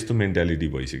यहाँ चाहिँ यस्तो मेन्टालिटी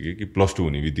भइसक्यो कि +2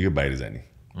 हुने बित्तिकै बाहिर जाने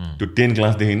त्यो 10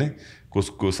 क्लासदेखि नै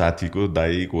कसको साथीको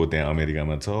दाइको त्यहाँ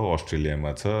अमेरिकामा छ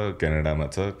अस्ट्रेलियामा छ क्यानाडामा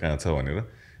छ कहाँ छ भनेर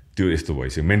त्यो यस्तो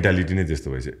भइसक्यो मेन्टालिटी नै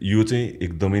त्यस्तो भइसक्यो यो चाहिँ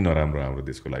एकदमै नराम्रो हाम्रो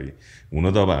देशको लागि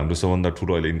हुन त अब हाम्रो सबभन्दा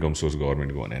ठुलो अहिले इन्कम सोर्स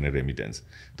गभर्मेन्टको भने होइन रेमिटेन्स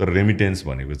तर रेमिटेन्स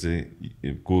भनेको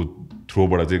चाहिँ को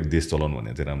थ्रोबाट चाहिँ देश चलाउनु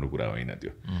भने चाहिँ राम्रो कुरा होइन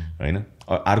त्यो होइन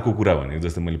अर्को कुरा भने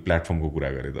जस्तै मैले प्लेटफर्मको कुरा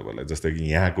गरेँ तपाईँलाई जस्तै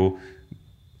कि यहाँको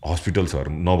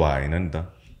हस्पिटल्सहरू नभए होइन नि त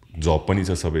जब पनि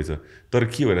छ सबै छ तर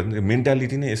के भइरहेको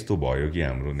मेन्टालिटी नै यस्तो भयो कि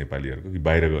हाम्रो नेपालीहरूको कि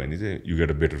बाहिर गयो भने चाहिँ you get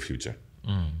a better future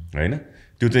होइन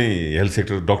त्यो चाहिँ हेल्थ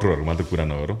सेक्टर डक्टरहरूमा त कुरा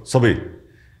नगरौँ सबै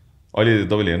अहिले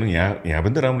तपाईँले हेर्नु यहाँ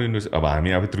पनि त राम्रो युनिभर्सिटी अब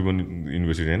हामी अब त्रिभुवन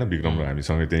युनिभर्सिटी होइन विक्रम र हामी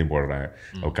सँगै त्यहीँ पढेर आयो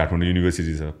अब काठमाडौँ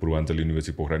युनिभर्सिटी छ पूर्वाञ्चल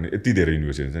युनिभर्सिटी पोखरा यति धेरै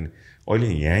युनिभर्सिटी छ नि अहिले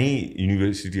यहीँ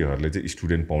युनिभर्सिटीहरूले चाहिँ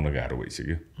स्टुडेन्ट पाउन गाह्रो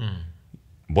भइसक्यो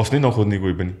बस्नै नखोज्ने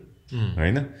कोही पनि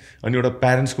होइन अनि एउटा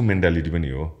प्यारेन्ट्सको मेन्टालिटी पनि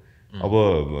हो अब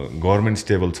गभर्मेन्ट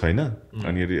स्टेबल छैन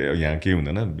अनि यहाँ केही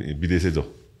हुँदैन विदेशै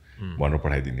जाऊ भनेर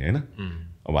पठाइदिने होइन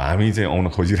अब हामी चाहिँ आउन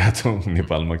खोजिरहेछौँ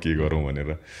नेपालमा के गरौँ भनेर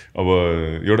अब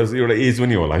एउटा एज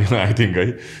पनि होला आई थिङ्क है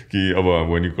कि अब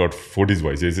वेन यु गट 40s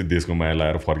भइसकेपछि देशको माया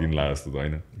लगाएर फर्किन लाग्यो जस्तो त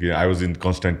होइन कि I was in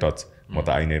constant touch म त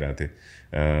आइ नै रहेको थिएँ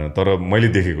तर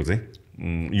मैले देखेको चाहिँ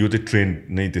यो चाहिँ ट्रेन्ड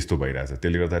नै त्यस्तो भइरहेछ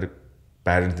त्यसले गर्दाखेरि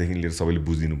प्यारेन्ट्सदेखि लिएर सबैले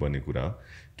बुझिदिनु पर्ने कुरा हो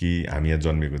कि हामी यहाँ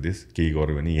जन्मेको देश केही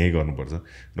गऱ्यो भने यहीँ गर्नुपर्छ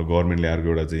र गभर्मेन्टले अर्को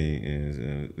एउटा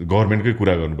चाहिँ गभर्मेन्टकै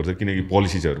कुरा गर्नुपर्छ किनकि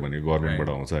पोलिसिजहरू भनेको गभर्मेन्टबाट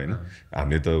आउँछ होइन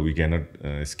हामीले त वी क्यानट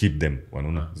स्किप देम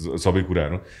भनौँ न सबै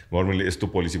कुराहरू गभर्मेन्टले यस्तो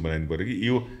पोलिसी बनाइदिनु पऱ्यो कि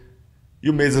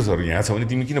यो मेजर्सहरू यहाँ छ भने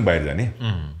तिमी किन बाहिर जाने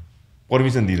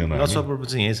पर्मिसन दिँदैन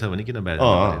यहीँ छ भने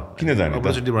किन जाने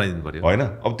होइन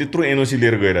अब त्यत्रो एनओसी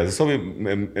लिएर गइरहेछ सबै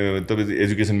तपाईँ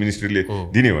एजुकेसन मिनिस्ट्रीले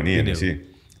दिने भने एनओसी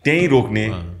त्यहीँ रोक्ने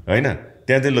होइन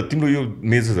त्यहाँ चाहिँ ल तिम्रो यो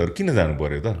मेजर्सहरू किन जानु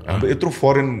पऱ्यो त हाम्रो यत्रो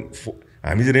फरेन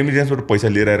हामी चाहिँ रेमिटेन्सबाट पैसा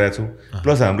लिएर आइरहेछौँ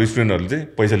प्लस हाम्रो स्टुडेन्टहरूले चाहिँ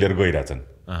पैसा लिएर गइरहेछन्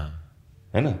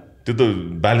होइन त्यो त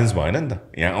ब्यालेन्स भएन नि त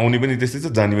यहाँ आउने पनि त्यस्तै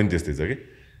छ जाने पनि त्यस्तै छ कि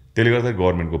त्यसले गर्दा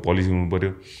गभर्मेन्टको पोलिसी हुनु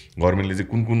पऱ्यो गभर्मेन्टले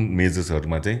चाहिँ कुन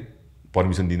मेजर्सहरूमा चाहिँ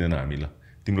पर्मिसन दिँदैन हामी ल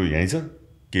तिम्रो यहीँ छ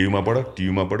केयुमा पढ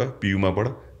टियुमा पढ पियुमा पढ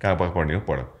कहाँ पढ्ने हो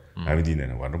पढ हामी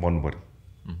दिँदैन भनेर भन्नु पऱ्यो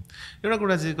एउटा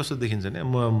कुरा चाहिँ कस्तो देखिन्छ भने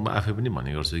म आफै पनि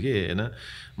भन्ने गर्छु कि होइन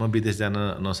म विदेश जान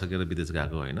नसकेर विदेश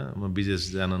गएको होइन म विदेश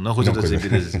जान नखोजेर चाहिँ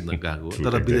विदेश गएको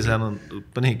तर विदेश जान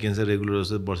पनि के भन्छ रेगुलर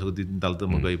जस्तो वर्षको 2-3 ताल त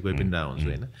म गइ पनि रहेको हुन्छु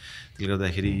होइन त्यसले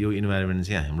गर्दाखेरि यो इन्भाइरोमेन्ट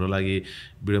चाहिँ हाम्रो लागि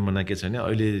विडम्बना के छ भने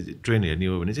अहिले ट्रेन हेर्ने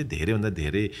हो भने चाहिँ धेरैभन्दा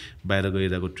धेरै बाहिर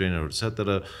गइरहेको ट्रेनहरू छ तर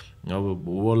अब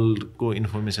वर्ल्डको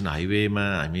इन्फर्मेसन हाइवेमा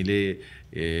हामीले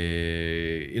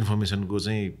इन्फर्मेसनको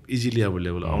चाहिँ इजिली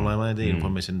अभाइलेबल औँलामा चाहिँ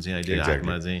इन्फर्मेसन चाहिँ अहिले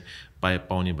हातमा चाहिँ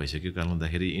पाउने भइसक्यो कारणले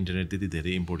गर्दाखेरि इन्टरनेट त्यति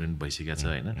धेरै इम्पोर्टेन्ट भइसकेको छ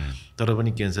होइन तर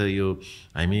पनि के भन्छ यो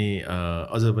हामी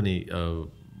अझ पनि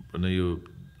यो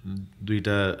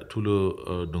दुईवटा ठुलो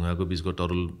ढुङ्गाको बिचको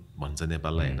तरुल भन्छ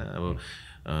नेपाललाई होइन अब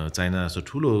चाइना जस्तो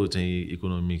ठुलो चाहिँ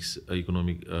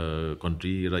इकोनोमिक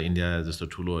कन्ट्री र इन्डिया जस्तो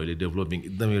ठुलो अहिले डेभलपिङ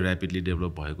एकदमै ऱ्यापिडली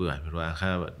डेभलप भएको हामीहरू आँखा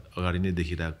अगाडि नै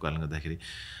देखिरहेको कारणले गर्दाखेरि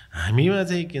हामीमा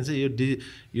चाहिँ के भन्छ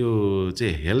यो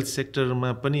चाहिँ हेल्थ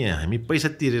सेक्टरमा पनि हामी पैसा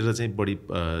तिरेर चाहिँ बढी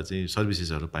चाहिँ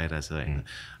सर्भिसेसहरू पाइरहेछ होइन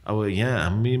अब यहाँ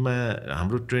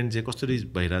हाम्रो ट्रेन्ड चाहिँ कसरी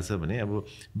भइरहेछ भने अब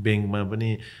ब्याङ्कमा पनि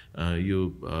यो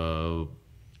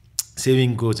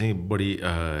सेभिङको चाहिँ बढी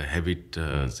हेबिट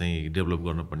चाहिँ डेभलप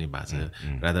गर्नुपर्ने भएको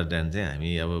छ रादर देन चाहिँ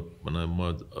हामी अब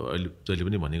म अहिले जहिले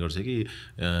पनि भन्ने गर्छु कि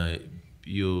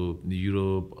यो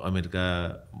युरोप अमेरिका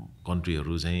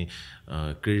कन्ट्रीहरू चाहिँ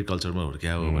क्रेडिट कल्चरमा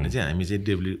हुर्किया हो भने चाहिँ हामी चाहिँ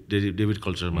डेबिट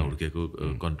कल्चरमा हुर्केको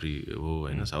कन्ट्री हो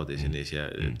होइन साउथ एसियन एसिया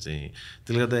चाहिँ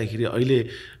त्यसले गर्दाखेरि अहिले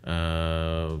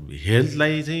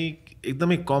हेल्थलाई चाहिँ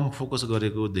एकदमै कम फोकस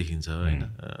गरेको देखिन्छ होइन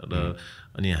र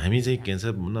अनि हामी चाहिँ के भन्छ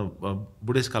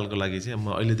बुढेसकालको लागि चाहिँ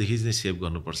म अहिलेदेखि चाहिँ सेभ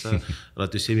गर्नुपर्छ र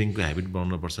त्यो सेभिङको ह्याबिट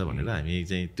बनाउनुपर्छ भनेर हामी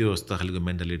चाहिँ त्यो जस्तो खालको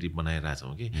मेन्टालिटी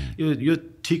बनाइरहेछौँ कि यो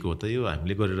ठिक हो त यो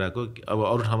हामीले गरिरहेको अब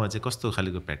अरू ठाउँमा चाहिँ कस्तो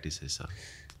खालको प्र्याक्टिस छ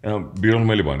बिरल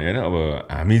मैले भने होइन अब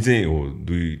हामी चाहिँ हो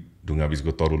दुई ढुङ्गा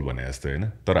बिचको तरुल भने जस्तो होइन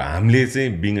तर हामीले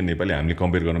चाहिँ बिङ नेपाली हामीले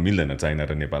कम्पेयर गर्न मिल्दैन चाइना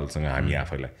र नेपालसँग हामी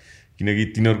आफैलाई किनकि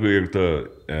तिनीहरूको एक त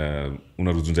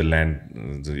उनीहरू जुन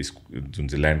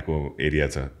चाहिँ ल्यान्डको एरिया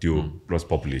छ त्यो प्लस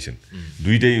पपुलेसन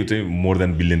दुइटै यो चाहिँ मोर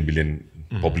देन बिलियन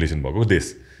पपुलेसन भएको देश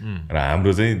र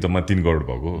हाम्रो चाहिँ जम्मा 3 करोड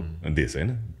भएको देश होइन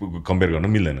कम्पेयर गर्न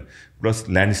मिल्दैन प्लस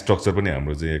ल्यान्ड स्ट्रक्चर पनि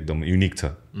हाम्रो चाहिँ एकदम युनिक छ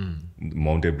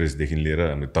माउन्ट एभरेस्टदेखि लिएर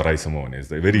हामी तराईसम्म भने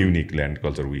जस्तो very unique land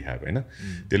culture we have होइन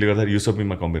त्यसले गर्दाखेरि यो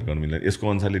सबैमा कम्पेयर गर्न मिल्दैन यसको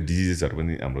अनुसारले डिजिजेसहरू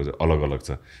पनि हाम्रो चाहिँ अलग अलग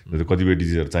छ कतिपय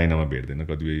डिजिजहरू चाइनामा भेट्दैन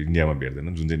कतिपय इन्डियामा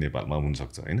भेट्दैन जुन चाहिँ नेपालमा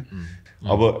हुनसक्छ होइन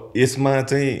अब यसमा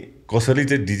चाहिँ कसरी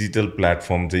चाहिँ डिजिटल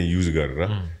प्लेटफर्म चाहिँ युज गरेर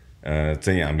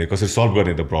चाहिँ हामीले कसरी सल्भ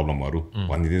गर्ने त प्रब्लमहरू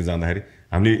भनिदिँदै जाँदाखेरि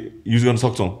हामीले युज गर्न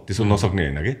सक्छौँ त्यसो नसक्ने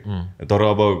होइन कि तर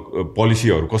अब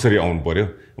पोलिसीहरू कसरी आउनु पऱ्यो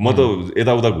म त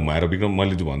यताउता घुमाएर विक्रम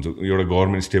मैले जो भन्छु एउटा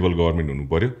गभर्मेन्ट स्टेबल गभर्मेन्ट हुनु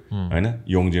पऱ्यो होइन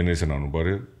यङ जेनेरेसन हुनु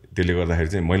पऱ्यो त्यसले गर्दाखेरि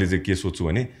चाहिँ मैले चाहिँ के सोच्छु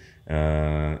भने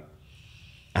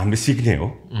हामीले सिक्ने हो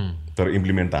तर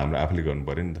इम्प्लिमेन्ट त हामीले आफूले गर्नु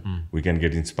पऱ्यो नि त we can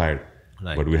get inspired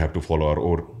but we have to follow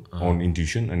our own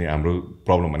intuition अनि हाम्रो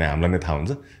प्रब्लम भने हामीलाई नै थाहा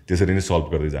हुन्छ त्यसरी नै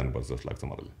सल्भ गर्दै जानुपर्छ जस्तो लाग्छ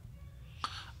मलाई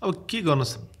अब के गर्न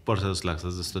पर्छ जस्तो लाग्छ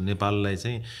जस्तो नेपाललाई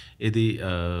चाहिँ यदि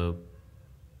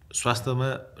स्वास्थ्यमा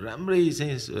राम्रै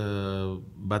चाहिँ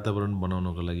वातावरण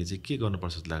बनाउनको लागि चाहिँ के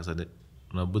गर्नुपर्छ जस्तो लाग्छ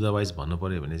बुदा वाइज भन्नु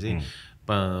पऱ्यो भने चाहिँ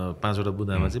पाँचवटा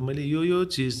बुदामा चाहिँ मैले यो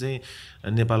चिज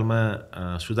चाहिँ नेपालमा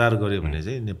सुधार गर्यो भने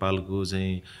चाहिँ नेपालको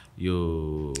चाहिँ यो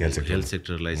हेल्थ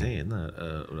सेक्टरलाई चाहिँ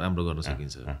होइन राम्रो गर्न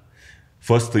सकिन्छ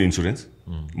फर्स्ट त इन्सुरेन्स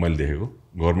मैले देखेको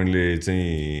गभर्मेन्टले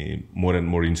चाहिँ मोर एन्ड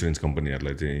मोर इन्सुरेन्स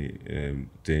कम्पनीहरूलाई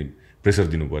चाहिँ प्रेसर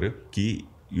दिनु पऱ्यो कि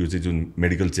यो चाहिँ जुन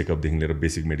मेडिकल चेकअपदेखि लिएर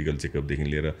बेसिक मेडिकल चेकअपदेखि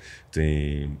लिएर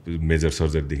चाहिँ मेजर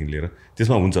सर्जरीदेखि लिएर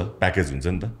त्यसमा हुन्छ प्याकेज हुन्छ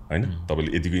नि त होइन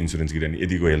तपाईँले यतिको इन्सुरेन्स गिराउने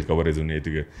यतिको हेल्थ कभरेज हुने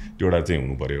यतिको त्यो एउटा चाहिँ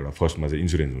हुनु पऱ्यो एउटा फर्स्टमा चाहिँ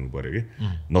इन्सुरेन्स हुनु पऱ्यो कि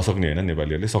नसक्ने होइन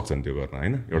नेपालीहरूले सक्छन् त्यो गर्न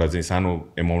होइन एउटा चाहिँ सानो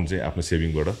एमाउन्ट चाहिँ आफ्नो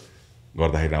सेभिङबाट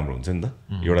गर्दाखेरि राम्रो हुन्छ नि त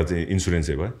एउटा चाहिँ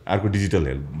इन्सुरेन्सै भयो अर्को डिजिटल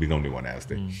हेल्थ बिगाउने भने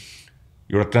जस्तै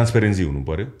एउटा ट्रान्सपेरेन्सी हुनु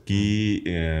पऱ्यो कि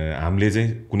हामीले चाहिँ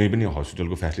कुनै पनि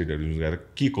हस्पिटलको फेसिलिटीहरू युज गरेर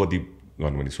के कति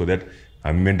गर्नु भने सो द्याट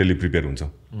हामी मेन्टली प्रिपेयर हुन्छौँ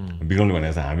बिगाउनु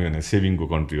भने चाहिँ हामी भने सेभिङको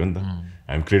कन्ट्री हो नि त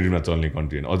हामी क्रेडिटमा चल्ने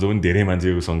कन्ट्री होइन अझ पनि धेरै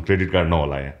मान्छेहरूसँग क्रेडिट कार्ड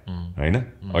नहोला यहाँ होइन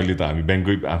अहिले त हामी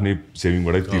ब्याङ्ककै आफ्नै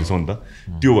सेभिङबाटै तिर्छौँ नि त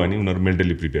त्यो भने उनीहरू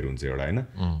मेन्टली प्रिपेयर हुन्छ एउटा होइन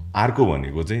अर्को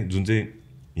भनेको चाहिँ जुन चाहिँ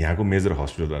यहाँको मेजर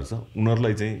हस्पिटलहरू छ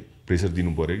उनीहरूलाई चाहिँ प्रेसर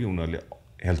दिनु पऱ्यो कि उनीहरूले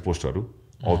हेल्थ पोस्टहरू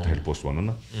हेल्थ पोस्ट भनौँ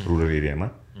न रुरल एरियामा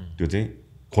त्यो चाहिँ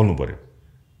खोल्नु पऱ्यो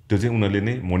त्यो चाहिँ उनीहरूले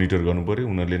नै मोनिटर गर्नु पऱ्यो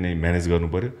उनीहरूले नै म्यानेज गर्नु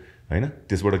पऱ्यो होइन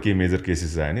त्यसबाट केही मेजर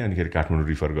केसेस आयो भने अनिखेरि काठमाडौँ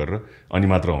रिफर गरेर अनि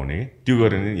मात्र हुने कि त्यो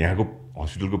गऱ्यो भने यहाँको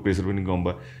हस्पिटलको प्रेसर पनि कम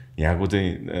भयो यहाँको चाहिँ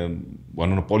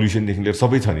भनौँ न पल्युसनदेखि लिएर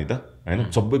सबै छ नि त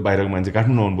होइन सबै बाहिरको मान्छे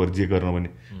काठमाडौँ आउनु पऱ्यो जे गर्न पनि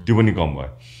त्यो पनि कम भयो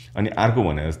अनि अर्को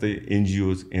भने जस्तै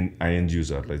एनजिओज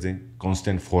आइएनजिओजहरूलाई चाहिँ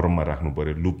कन्सटेन्ट फोरममा राख्नु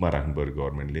पऱ्यो लुपमा राख्नु पऱ्यो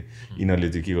गभर्मेन्टले यिनीहरूले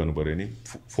चाहिँ के गर्नु पऱ्यो भने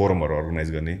फोरमहरू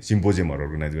अर्गनाइज गर्ने सिम्पोजियमहरू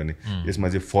अर्गनाइज गर्ने यसमा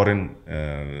चाहिँ फरेन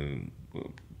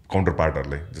काउन्टर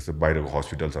पार्टहरूलाई जस्तो बाहिरको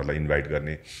हस्पिटल्सहरूलाई इन्भाइट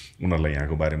गर्ने उनीहरूलाई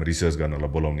यहाँको बारेमा रिसर्च गर्नलाई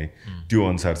बोलाउने त्यो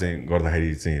अनुसार चाहिँ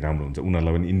गर्दाखेरि चाहिँ राम्रो हुन्छ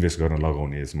उनीहरूलाई पनि इन्भेस्ट गर्न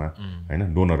लगाउने यसमा होइन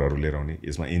डोनरहरू लिएर आउने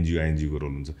यसमा एनजिओ आइएनजिओको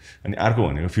रोल हुन्छ अनि अर्को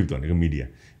भनेको फिफ्थ भनेको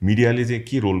मिडियाले चाहिँ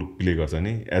के रोल प्ले गर्छ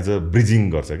भने एज अ ब्रिजिङ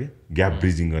गर्छ कि ग्याप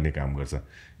ब्रिजिङ गर्ने काम गर्छ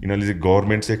यिनीहरूले चाहिँ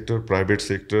government sector private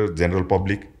sector general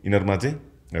public यिनीहरूमा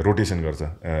चाहिँ रोटेसन गर्छ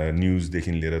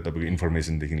न्युजदेखि लिएर तपाईँको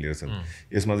इन्फर्मेसनदेखि लिएर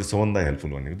यसमा चाहिँ सबभन्दा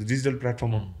हेल्पफुल भनेको त डिजिटल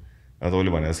प्लेटफर्म हो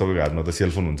तपाईँले भने सबैको हातमा त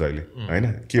सेलफोन हुन्छ अहिले होइन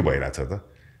के भइरहेछ त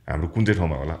हाम्रो कुन चाहिँ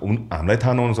ठाउँमा होला हामीलाई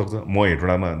थाहा नहुन सक्छ म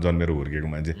हेटौँडामा जन्मेर हुर्केको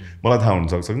मान्छे मलाई थाहा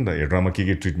हुनसक्छ नि त हेटौँडामा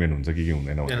के ट्रिटमेन्ट हुन्छ के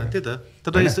हुँदैन त्यही त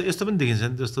तर यस्तो पनि देखिन्छ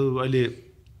नि जस्तो अहिले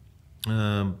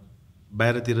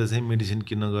बाहिरतिर चाहिँ मेडिसिन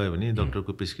किन्न गयो भने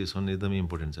डक्टरको प्रिस्क्रिप्सन एकदमै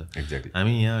इम्पोर्टेन्ट छ एक्ज्याक्टली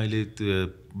हामी यहाँ अहिले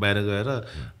बाहिर गएर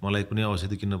मलाई कुनै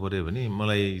औषधि किन्न पऱ्यो भने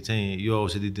मलाई चाहिँ यो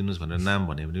औषधि दिनुहोस् भनेर नाम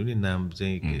भन्यो भने पनि नाम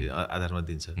चाहिँ आधारमा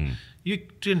दिन्छ यो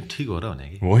ट्रेन्ड ठिक हो र भने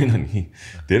कि होइन नि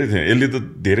धेरै थियो यसले त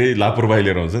धेरै लापरवाही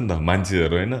लिएर आउँछ नि त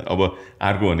मान्छेहरू होइन अब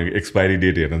अर्को भनेको एक्सपायरी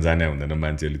डेट हेर्न जाने हुँदैन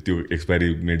मान्छेहरूले त्यो एक्सपायरी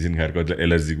मेडिसिन खाएर कतिलाई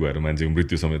एलर्जिक भएर मान्छेको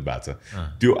मृत्यु समेत भएको छ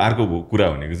त्यो अर्को कुरा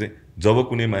भनेको चाहिँ जब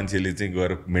कुनै मान्छेले चाहिँ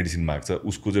गएर मेडिसिन माग्छ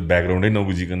उसको चाहिँ ब्याकग्राउन्डै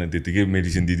नबुझिकन त्यतिकै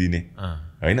मेडिसिन दिदिने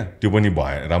होइन त्यो पनि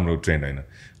भयो राम्रो ट्रेन्ड होइन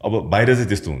अब बाहिर चाहिँ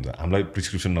त्यस्तो हुन्छ हामीलाई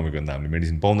प्रिस्क्रिप्सन नभइकन त हामीले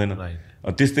मेडिसिन पाउँदैन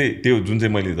त्यस्तै त्यो जुन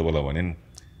चाहिँ मैले तपाईँलाई भने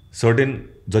सर्टेन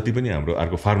जति पनि हाम्रो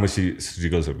अर्को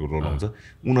फार्मास्युटिकल्सहरूको रोल आउँछ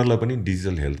उनीहरूलाई पनि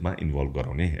डिजिटल हेल्थमा इन्भल्भ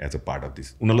गराउने as a part of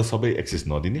this उनीहरूलाई सबै एक्सेस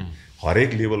नदिने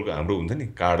हरेक लेभलको हाम्रो हुन्छ नि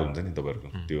कार्ड हुन्छ नि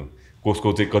तपाईँहरूको त्यो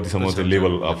कसको चाहिँ कतिसम्म चाहिँ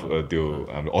लेभल अफ त्यो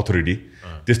हाम्रो अथोरिटी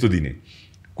त्यस्तो दिने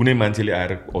कुनै मान्छेले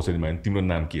आएर औषधि माग्यो तिम्रो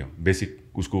नाम के हो बेसिक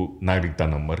उसको नागरिकता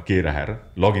नम्बर के राखेर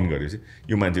लगइन गरेपछि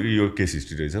यो मान्छेको यो केस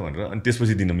हिस्ट्री रहेछ भनेर अनि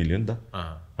त्यसपछि दिन मिल्यो नि त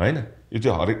होइन यो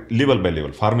चाहिँ हरेक लेभल बाई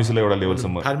लेभल फार्मेसीलाई एउटा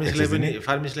लेभलसम्म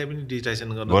फार्मेसीलाई पनि डिजिटाइजेसन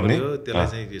गर्नु पर्यो त्यसलाई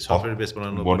चाहिँ सफ्टवेयर बेस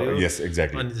बनाउनु पर्यो यस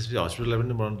एक्ज्याक्टली अनि त्यसपछि हस्पिटललाई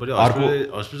पनि बनाउनु पर्यो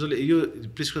हस्पिटलले यो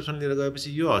प्रिस्क्रिप्सन लिएर गएपछि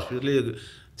यो हस्पिटलले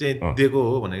चाहिँ दिएको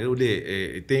हो भनेर उसले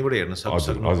त्यहीँबाट हेर्न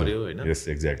सक्नु पर्यो होइन यस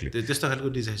एक्ज्याक्टली त्यस्तो खालको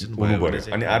डिजाइनेसन पर्यो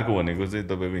अनि अर्को भनेको चाहिँ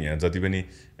तपाईँको यहाँ जति पनि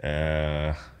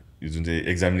यो जुन चाहिँ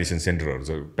एक्जामिनेसन सेन्टरहरू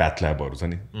छ प्याथ ल्याबहरू छ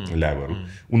नि ल्याबहरू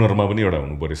उनीहरूमा पनि एउटा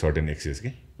हुनु पऱ्यो सर्टेन एक्सेस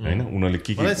कि होइन उनीहरूले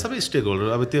के सबै स्टेक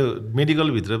होल्डर अब त्यो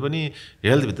मेडिकलभित्र पनि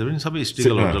हेल्थभित्र पनि सबै स्टेक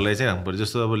होल्डरलाई चाहिँ राख्नु पऱ्यो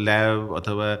जस्तो अब ल्याब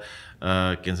अथवा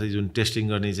के भन्छ जुन टेस्टिङ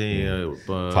गर्ने चाहिँ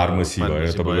फार्मेसी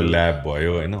भयो तपाईँको ल्याब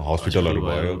भयो होइन हस्पिटलहरू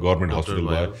भयो गभर्मेन्ट हस्पिटल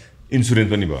भयो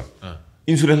इन्सुरेन्स पनि भयो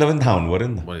इन्सुरेन्सलाई पनि थाहा हुनु पऱ्यो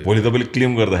नि त भोलि तपाईँले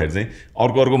क्लेम गर्दाखेरि चाहिँ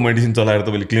अर्को मेडिसिन चलाएर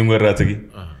तपाईँले क्लेम गरिरहेको छ कि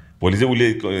भोलि चाहिँ उसले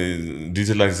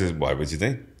डिजिटलाइजेसन भएपछि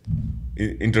चाहिँ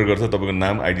इन्टर गर्छ तपाईँको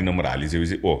नाम आइडी नम्बर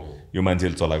हालिसकेपछि ओ यो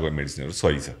मान्छेले चलाएको मेडिसिनहरू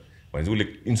सही छ भने चाहिँ उसले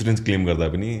इन्सुरेन्स क्लेम गर्दा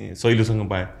पनि सहिलोसँग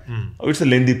पायो अब इट्स अ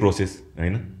लेन्दी प्रोसेस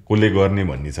होइन कसले गर्ने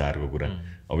भन्ने छ अर्को कुरा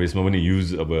अब यसमा पनि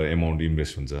ह्युज अब एमाउन्ट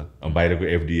इन्भेस्ट हुन्छ अब बाहिरको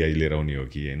एफडिआई लिएर आउने हो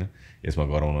कि होइन यसमा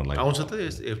गराउनलाई आउँछ त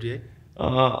एफडिआई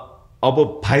अब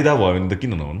फाइदा भयो भने त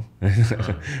किन नहुनु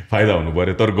फाइदा हुनु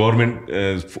पऱ्यो तर गभर्मेन्ट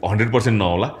 100%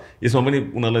 नहोला यसमा पनि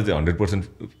उनीहरूलाई चाहिँ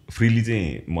 100% फ्रीली चाहिँ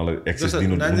मलाई एक्सेस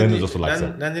दिनु हुँदैन जस्तो लाग्छ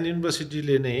नान्जिङ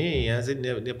युनिभर्सिटीले नै यहाँ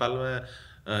चाहिँ नेपालमा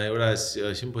एउटा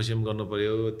सिम्पोसियम गर्नु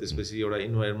पर्यो त्यसपछि एउटा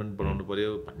इन्भाइरोमेन्ट बनाउनु पर्यो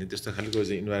भन्ने त्यस्तो खालको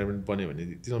चाहिँ इन्भाइरोमेन्ट बन्यो भने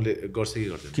तिनीहरूले गर्छ कि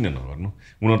गर्दैन किन नगर्नु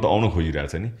उनीहरू त आउन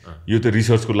खोजिरहेछ नि यो त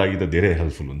रिसर्चको लागि त धेरै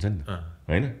हेल्पफुल हुन्छ नि त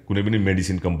होइन कुनै पनि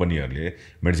मेडिसिन कम्पनीहरूले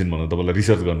मेडिसिन बनाउनु तपाईँलाई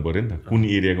रिसर्च गर्नु पऱ्यो नि त कुन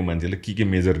एरियाको मान्छेले के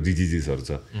मेजर डिजिजेसहरू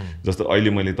छ जस्तो अहिले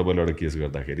मैले तपाईँलाई एउटा केस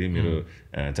गर्दाखेरि मेरो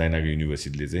चाइनाको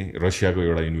युनिभर्सिटीले चाहिँ रसियाको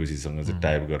एउटा युनिभर्सिटीसँग चाहिँ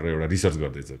टाइप गरेर एउटा रिसर्च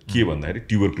गर्दैछ के भन्दाखेरि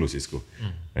ट्युबरक्लोसिसको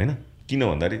होइन किन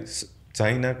भन्दाखेरि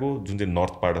चाइनाको जुन चाहिँ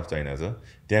नर्थ पार्ट अफ चाइना छ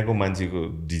त्यहाँको मान्छेको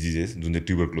डिजिजेस जुन चाहिँ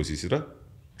ट्युबरक्लोसिस र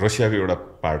रसियाको एउटा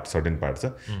पार्ट सर्टेन पार्ट छ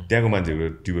त्यहाँको मान्छेको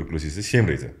ट्युबरक्लोसिस चाहिँ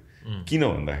सेम रहेछ किन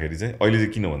भन्दाखेरि चाहिँ अहिले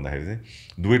चाहिँ किन भन्दाखेरि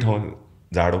चाहिँ दुवै ठाउँमा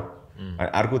जाडो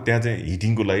अर्को त्यहाँ चाहिँ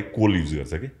हिटिङको लागि कोल युज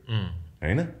गर्छ कि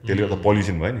होइन त्यसले गर्दा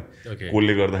पल्युसन भयो नि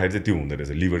कोलले गर्दाखेरि चाहिँ त्यो हुँदो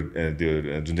रहेछ लिभर त्यो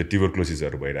जुन चाहिँ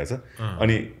ट्युबरक्लोसिसहरू भइरहेछ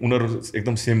अनि उनीहरू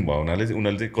एकदम सेम भयो हुनाले चाहिँ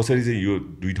उनीहरूले चाहिँ कसरी चाहिँ यो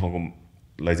दुई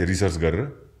ठाउँकोलाई चाहिँ रिसर्च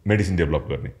गरेर मेडिसिन डेभलप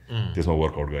गर्ने त्यसमा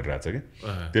वर्कआउट गरिरहेछ कि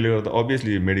त्यसले गर्दा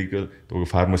अभियसली मेडिकल तपाईँको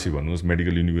फार्मेसी भन्नुहोस्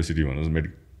मेडिकल युनिभर्सिटी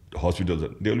भन्नुहोस् hospital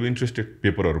they will be interested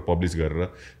पेपरहरू पब्लिस गरेर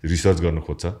रिसर्च गर्न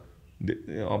खोज्छ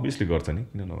अभियसली गर्छ नि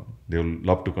किन न they will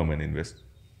love to come and invest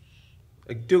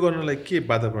त्यो गर्नलाई के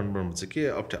वातावरण बनाउनु के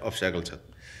अब्स्ट्याकल छ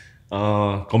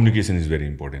communication is very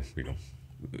important become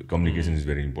communication is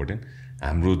very important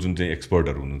हाम्रो जुन चाहिँ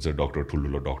एक्सपर्टहरू हुनुहुन्छ डक्टर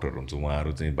ठुल्ठुलो डक्टरहरू हुन्छ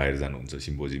उहाँहरू चाहिँ बाहिर जानुहुन्छ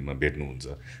सिम्पोजियममा भेट्नुहुन्छ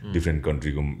डिफ्रेन्ट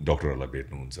कन्ट्रीको डक्टरहरूलाई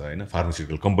भेट्नुहुन्छ होइन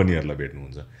फार्मास्युटिकल कम्पनीहरूलाई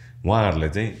भेट्नुहुन्छ उहाँहरूलाई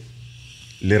चाहिँ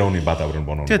लिएर आउने वातावरण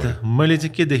बनाउनु त्यही त मैले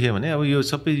चाहिँ के देखेँ भने अब यो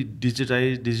सबै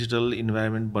डिजिटल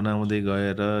इन्भाइरोमेन्ट बनाउँदै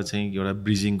गएर चाहिँ एउटा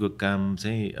ब्रिजिङको काम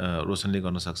चाहिँ रोशनले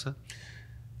गर्न सक्छ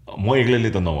म एक्लैले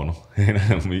त नभनौँ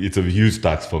होइन it's a huge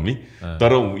task for me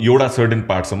तर एउटा सर्टेन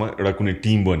पार्टसम्म एउटा कुनै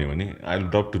टिम बन्यो भने I will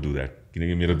love to do that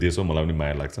किनकि मेरो देश हो मलाई पनि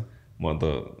माया लाग्छ म त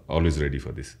अलवेज रेडी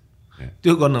फर दिस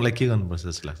त्यो गर्नलाई के गर्नुपर्छ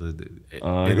जस्तो लाग्छ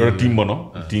एउटा टिम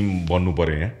बनाऊ टिम बन्नु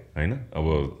पऱ्यो यहाँ होइन अब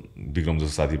विक्रम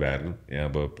जस्तो साथीभाइहरू यहाँ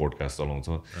अब पोडकास्ट चलाउँछ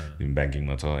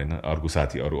ब्याङ्किङमा छ होइन अर्को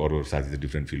साथी अरू साथी छ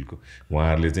डिफ्रेन्ट फिल्डको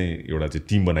उहाँहरूले चाहिँ एउटा चाहिँ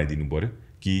टिम बनाइदिनु पऱ्यो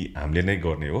कि हामीले नै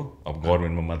गर्ने हो अब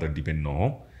गभर्मेन्टमा मात्र depend नहौ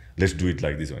let's do it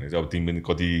like this भने चाहिँ अब तिमी पनि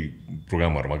कति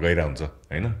प्रोग्रामहरूमा गइरह हुन्छ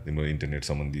होइन तिम्रो इन्टरनेट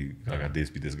सम्बन्धी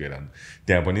देश विदेश गइरह हुन्छ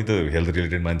त्यहाँ पनि त हेल्थ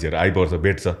रिलेटेड मान्छेहरू आइपर्छ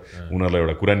भेट्छ उनीहरूलाई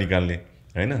एउटा कुरा निकाल्ने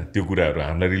होइन त्यो कुराहरू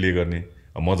हामीलाई रिले गर्ने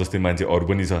म जस्तै मान्छे अरू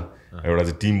पनि छ एउटा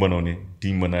चाहिँ टिम बनाउने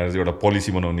टिम बनाएर चाहिँ एउटा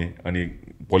पोलिसी बनाउने अनि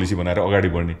पोलिसी बनाएर अगाडि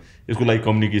बढ्ने यसको लागि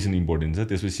कम्युनिकेसन इम्पोर्टेन्ट छ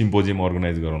त्यसपछि सिम्पोजियम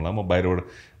अर्गनाइज गराउनलाई म बाहिरबाट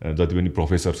जति पनि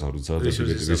प्रोफेसर्सहरू छ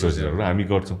रिसर्चरहरू हामी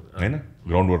गर्छौँ होइन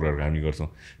ग्राउन्ड वर्कहरू हामी गर्छौँ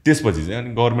त्यसपछि चाहिँ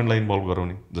अनि गभर्मेन्टलाई इन्भल्भ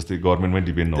गराउने जस्तै गभर्मेन्टमै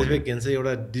डिपेन्ड नहुने क्यान्सर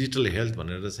एउटा डिजिटल हेल्थ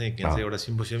भनेर चाहिँ क्यान्सर एउटा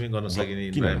सिम्पोसियमै गर्न सकिने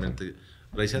इन्भाइरोमेन्ट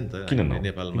रहेछ नि त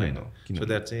नेपालमा होइन सो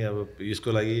द्याट चाहिँ अब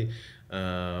यसको लागि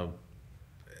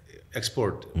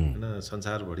एक्सपोर्ट होइन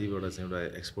संसारभरिबाट चाहिँ एउटा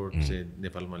एक्सपोर्ट चाहिँ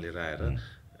नेपालमा लिएर आएर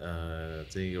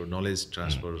चाहिँ यो नलेज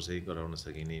ट्रान्सफर चाहिँ गराउन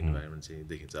सकिने इन्भाइरोमेन्ट चाहिँ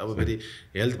देखिन्छ अब फेरि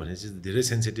हेल्थ भने चाहिँ धेरै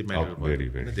सेन्सिटिभ म्याटर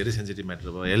भयो धेरै सेन्सिटिभ म्याटर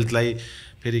भयो हेल्थलाई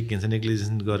फेरि के भन्छ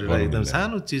नेग्लिजेन्स गरेर एकदम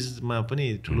सानो चिजमा पनि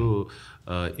ठुलो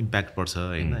इम्प्याक्ट पर्छ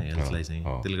होइन हेल्थलाई चाहिँ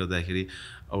त्यसले गर्दाखेरि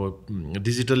अब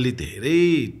डिजिटल्ली धेरै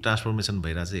ट्रान्सफर्मेसन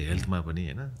भइरहेको छ हेल्थमा पनि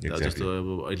होइन जस्तो अब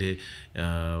अहिले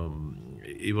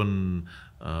इभन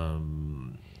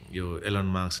यो एलन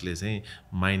मार्क्सले चाहिँ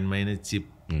माइन्डमै नै चिप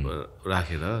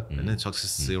राखेर होइन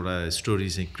सक्सेस एउटा स्टोरी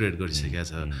चाहिँ क्रिएट गरिसकेको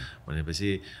छ भनेपछि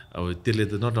अब त्यसले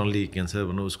त नट ओन्ली क्यान्सर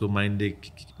भनौँ उसको माइन्डले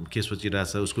के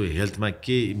सोचिरहेछ उसको हेल्थमा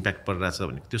के इम्प्याक्ट परिरहेछ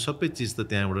भने त्यो सबै चिज त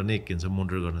त्यहाँबाट नै क्यान्सर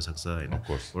मोनिटर गर्न सक्छ होइन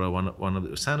एउटा वान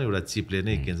अफ सानो एउटा चिपले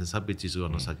नै क्यान्सर सबै चिज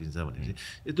गर्न सकिन्छ भनेपछि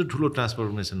यत्रो ठुलो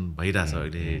ट्रान्सफर्मेसन भइरहेछ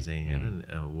अहिले चाहिँ होइन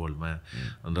वर्ल्डमा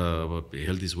अन्त अब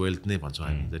हेल्थ इज वेल्थ नै भन्छौँ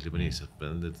हामी जहिले पनि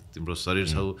तिम्रो शरीर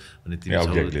छौ भने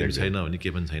तिमी छैन भने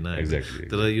के पनि छैन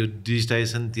तर यो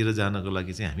डिजिटाइजेसनतिर जानको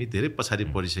लागि चाहिँ हामी धेरै पछाडि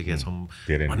परिसकेका छौँ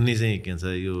भन्ने चाहिँ के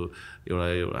भन्छ यो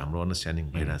एउटा हाम्रो अन्डरस्ट्यान्डिङ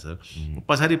भइरहेछ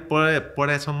पछाडि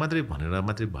पढाएछौँ मात्रै भनेर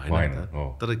मात्रै भएन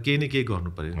तर केही न केही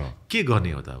गर्नु पऱ्यो के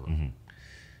गर्ने हो त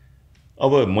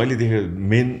अब मैले देखेँ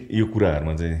मेन यो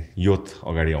कुराहरूमा चाहिँ युथ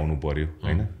अगाडि आउनु पऱ्यो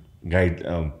होइन गाइड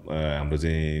हाम्रो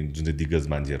चाहिँ जुन चाहिँ दिग्गज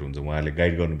मान्छेहरू हुन्छ उहाँहरूले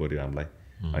गाइड गर्नु पऱ्यो हामीलाई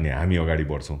अनि हामी अगाडि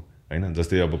बढ्छौँ होइन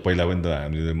जस्तै अब पहिला पनि त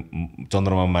हामीले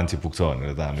चन्द्रमा मान्छे पुग्छ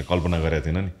भनेर त हामीले कल्पना गरेको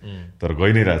थिएन नि तर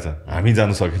गइ नै रहेछ हामी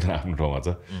जानु सकेन आफ्नो ठाउँमा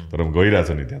छ तर गइरहेछ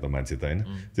नि त्यहाँ त मान्छे त होइन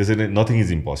त्यसैले नथिङ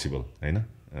इज इम्पोसिबल होइन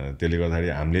त्यसले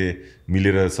गर्दाखेरि हामीले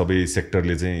मिलेर सबै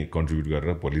सेक्टरले चाहिँ कन्ट्रिब्युट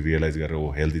गरेर भोलि रियलाइज गरेर ओ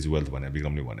हेल्थ इज वेल्थ भने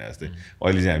विक्रमले भने जस्तै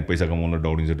अहिले चाहिँ हामी पैसा कमाउन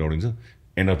दौडिन्छ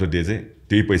एन्ड अफ द डे चाहिँ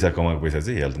त्यही पैसा कमाएको पैसा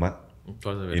चाहिँ हेल्थमा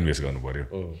इन्भेस्ट गर्नु पर्यो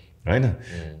होइन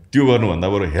त्यो गर्नुभन्दा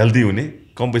बरु हेल्दी हुने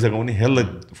कम पैसा कमाउने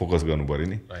हेल्थलाई फोकस गर्नु पर्यो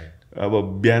नि अब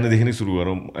बिहानदेखि नै सुरु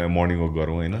गरौँ मर्निङ वक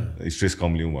गरौँ होइन स्ट्रेस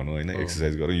कम लिउँ भनौँ होइन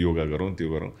एक्सर्साइज गरौँ योगा गरौँ त्यो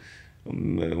गरौँ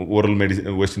ओरल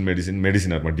वेस्टर्न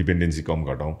मेडिसिनहरूमा डिपेन्डेन्सी कम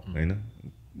घटाउँ होइन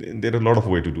there are lot of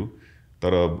way to do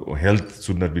तर health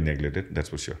should not be neglected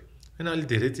that's for sure होइन अहिले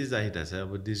धेरै चिज आइरहेको छ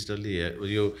अब डिजिटल्ली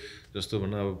यो जस्तो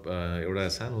भनौँ अब एउटा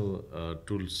सानो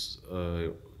टुल्स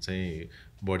चाहिँ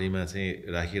बडीमा चाहिँ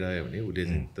राखिरह्यो भने उसले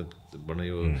चाहिँ भनौँ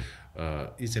यो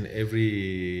इच एन्ड एभ्री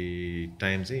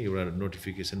टाइम चाहिँ एउटा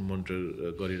नोटिफिकेसन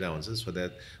मोनिटर गरिरहेको हुन्छ सो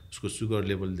द्याट उसको सुगर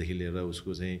लेभलदेखि लिएर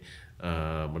उसको चाहिँ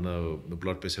भनौँ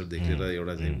ब्लड प्रेसरदेखि लिएर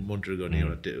एउटा चाहिँ मोनिटर गर्ने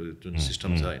एउटा जुन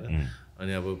सिस्टम छ होइन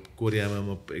अनि अब कोरियामा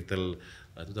म एकताल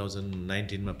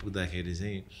 2019मा पुग्दाखेरि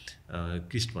चाहिँ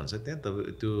किस्ट भन्छ त्यहाँ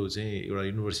त्यो चाहिँ एउटा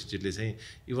युनिभर्सिटीले चाहिँ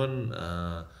इभन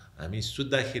हामी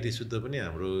सुत्दा पनि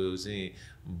हाम्रो चाहिँ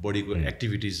बडीको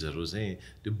एक्टिभिटिजहरू चाहिँ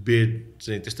त्यो बेड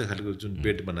चाहिँ त्यस्तो खालको जुन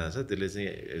बेड बनाएको छ त्यसले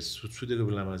चाहिँ सुतेको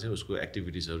बेलामा चाहिँ उसको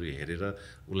एक्टिभिटिजहरू हेरेर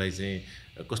उसलाई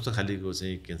चाहिँ कस्तो खालको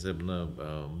चाहिँ के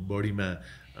भन्छ बडीमा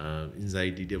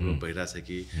एन्जाइटी डेभलप भइरहेछ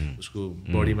कि उसको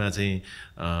बडीमा चाहिँ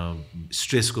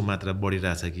स्ट्रेसको मात्रा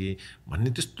बढिरहेछ कि भन्ने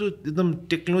त्यस्तो एकदम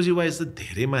टेक्नोलोजी वाइज त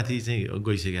धेरै माथि चाहिँ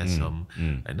गइसकेका छौँ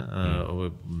होइन अब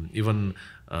इभन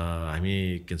हामी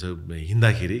के भन्छ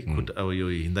हिँड्दाखेरि अब यो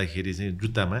हिँड्दाखेरि चाहिँ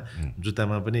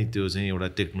जुत्तामा पनि त्यो चाहिँ एउटा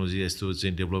टेक्नोलोजी यस्तो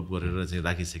चाहिँ डेभलप गरेर चाहिँ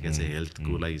राखिसकेको छ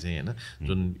हेल्थको लागि चाहिँ होइन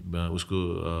जुन उसको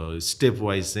स्टेप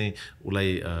वाइज चाहिँ उसलाई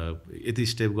यति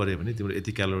स्टेप गऱ्यो भने तिम्रो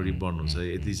यति क्यालोरी बर्न हुन्छ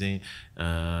यति चाहिँ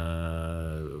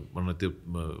भनौँ त्यो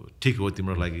ठिक हो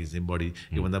तिम्रो लागि चाहिँ बडी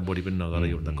योभन्दा बडी पनि नगर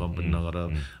योभन्दा कम पनि नगर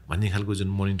भन्ने खालको जुन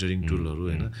मोनिटरिङ टुलहरू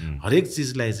होइन हरेक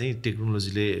चिजलाई चाहिँ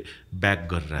टेक्नोलोजीले ब्याक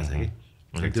गरिरहेछ कि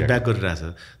त्यो ब्याक गरिरहेछ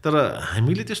तर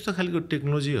हामीले त्यस्तो खालको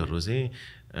टेक्नोलोजीहरू चाहिँ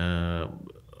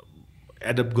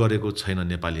एडप्ट गरेको छैन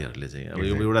नेपालीहरूले चाहिँ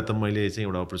अब एउटा त मैले चाहिँ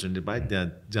एउटा अपर्च्युनिटी पाएँ त्यहाँ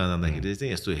जाँदाखेरि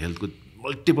चाहिँ यस्तो हेल्थको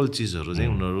मल्टिपल चिजहरू चाहिँ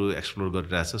उनीहरू एक्सप्लोर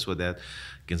गरिरहेछ सो द्याट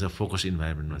के भन्छ फोकस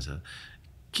इन्भाइरोमेन्टमा छ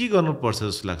के गर्नुपर्छ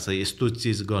जस्तो लाग्छ यस्तो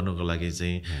चिज गर्नको लागि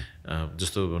चाहिँ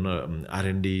जस्तो भनौँ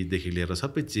R&Dदेखि लिएर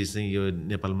सबै चिज चाहिँ यो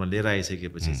नेपालमा लिएर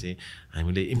आइसकेपछि चाहिँ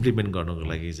हामीले इम्प्लिमेन्ट गर्नको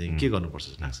लागि चाहिँ के गर्नुपर्छ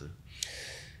जस्तो लाग्छ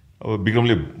अब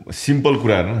विक्रमले सिम्पल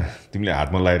कुराहरू न तिमीले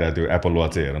हातमा लगाइरहेको त्यो एप्पल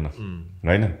वाच चाहिँ हेर न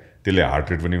होइन त्यसले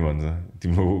हार्ट रेट पनि भन्छ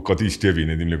तिम्रो कति स्टेप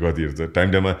हिँड्ने तिमीले कति हेर्छ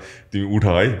टाइममा तिमी उठ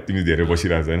है तिमी धेरै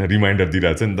बसिरहेको छ होइन रिमाइन्डर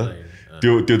दिइरहेको छ नि त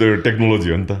त्यो त एउटा टेक्नोलोजी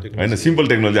हो नि त होइन सिम्पल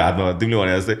टेक्नोलोजी हातमा तिमीले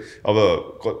भने जस्तै अब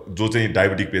जो चाहिँ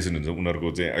डायबेटिक पेसेन्ट हुन्छ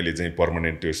उनीहरूको चाहिँ अहिले चाहिँ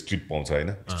पर्मानेन्ट त्यो स्ट्रिप पाउँछ होइन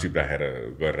स्ट्रिप राखेर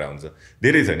गरेर हुन्छ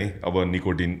धेरै छ नि अब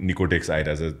निकोटेक्स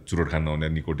आइरहेछ चुरोट खान नहुने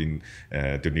निकोटिन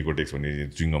त्यो निकोटेक्स भन्ने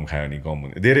चुइङगम खायो भने कम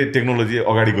हुने धेरै टेक्नोलोजी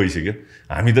अगाडि गइसक्यो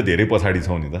हामी त धेरै पछाडि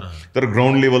छौँ नि त तर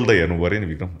ग्राउन्ड लेभल त हेर्नु पऱ्यो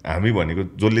नि विक्रम हामी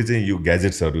भनेको जसले चाहिँ यो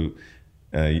ग्याजेट्सहरू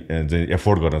चाहिँ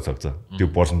एफोर्ड गर्न सक्छ त्यो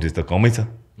पर्सेन्टेज त कमै छ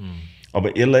अब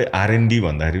यसलाई R&D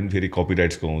भन्दाखेरि पनि फेरि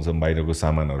कपिराइट्सको आउँछ बाहिरको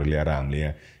सामानहरू ल्याएर हामीले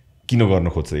यहाँ किन गर्न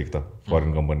खोज्छ एक त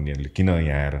फरेन कम्पनीहरूले किन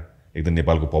यहाँ आएर एक त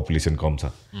नेपालको पपुलेसन कम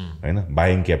छ होइन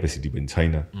बाइङ क्यापेसिटी पनि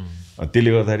छैन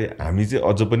त्यसले गर्दाखेरि हामी चाहिँ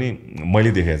अझ पनि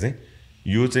मैले देखेँ चाहिँ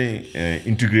यो चाहिँ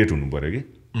इन्टिग्रेट हुनु पऱ्यो कि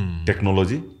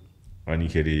टेक्नोलोजी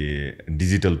अनिखेरि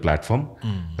डिजिटल प्लेटफर्म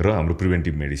र हाम्रो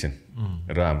प्रिभेन्टिभ मेडिसिन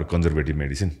र हाम्रो कन्जर्भेटिभ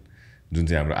मेडिसिन जुन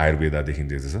चाहिँ हाम्रो आयुर्वेदादेखि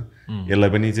दिएको छ यसलाई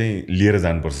पनि चाहिँ लिएर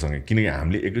जानुपर्छ सँगै किनकि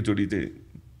हामीले एकैचोटि चाहिँ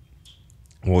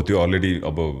हो त्यो अलरेडी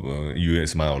अब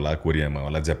युएसमा होला कोरियामा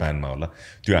होला जापानमा होला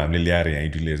त्यो हामीले ल्याएर यहाँ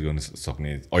युटिलाइज गर्न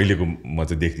सक्ने अहिलेको म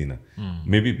चाहिँ देख्दिनँ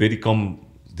मेबी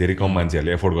धेरै कम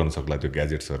मान्छेहरूले एफोर्ड गर्न सक्ला त्यो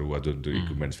ग्याजेट्सहरू वा जुन त्यो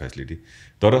इक्विपमेन्ट्स फेसिलिटी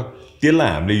तर त्यसलाई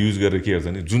हामीले युज गरेर के गर्छ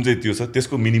भने जुन चाहिँ त्यो छ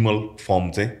त्यसको मिनिमल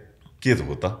फर्म चाहिँ के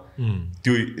हो त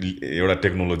त्यो एउटा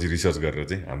टेक्नोलोजी रिसर्च गरेर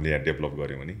चाहिँ हामीले यहाँ डेभलप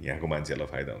गऱ्यौँ भने यहाँको मान्छेहरूलाई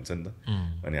फाइदा हुन्छ नि त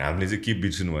अनि हामीले चाहिँ के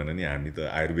बिर्सिनु भएन नि हामी त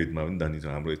आयुर्वेदमा पनि धनी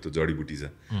छौँ हाम्रो यस्तो जडीबुटी छ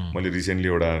मैले रिसेन्टली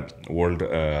एउटा वर्ल्ड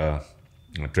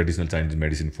ट्रेडिसनल चाइनिज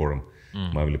मेडिसिन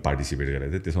फोरममा मैले पार्टिसिपेट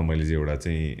गरेको थिएँ त्यसमा मैले चाहिँ एउटा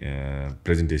चाहिँ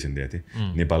प्रेजेन्टेसन दिएको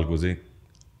थिएँ नेपालको चाहिँ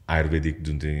आयुर्वेदिक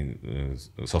जुन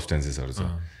चाहिँ सब्सटेन्सेसहरू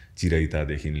छ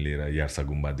चिराइतादेखि लिएर यार्सा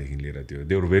गुम्बादेखि लिएर त्यो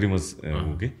देवर भेरी मच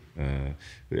हो कि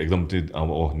एकदम त्यो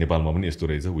अब नेपालमा पनि यस्तो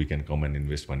रहेछ we can come and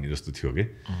invest भन्ने जस्तो थियो कि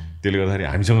त्यसले गर्दाखेरि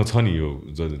हामीसँग छ नि यो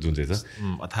जुन चाहिँ छ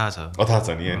अथाह छ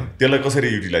नि होइन त्यसलाई कसरी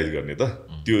युटिलाइज गर्ने त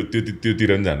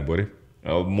त्योतिर पनि जानु पऱ्यो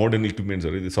अब मोडर्न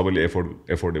इक्विपमेन्ट्सहरू सबैले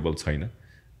एफोर्डेबल छैन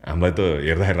हामीलाई त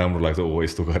हेर्दाखेरि राम्रो लाग्छ ओ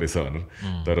यस्तो गरेछ भनेर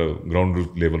तर ग्राउन्ड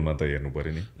रुट लेभलमा त हेर्नु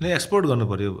पऱ्यो नि एक्सपोर्ट गर्नु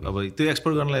पऱ्यो अब त्यो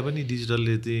एक्सपोर्ट गर्नलाई पनि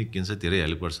डिजिटलले चाहिँ के भन्छ धेरै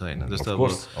हेल्प गर्छ होइन जस्तो अब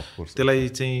त्यसलाई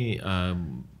चाहिँ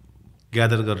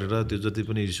ग्यादर गरेर त्यो जति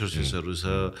पनि रिसोर्सेसहरू छ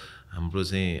हाम्रो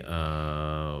चाहिँ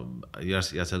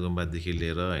यासा गुम्बादेखि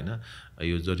लिएर होइन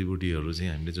यो जडीबुटीहरू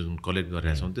चाहिँ हामीले जुन कलेक्ट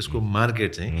गरेका छौँ त्यसको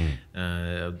मार्केट चाहिँ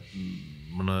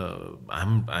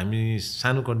हामी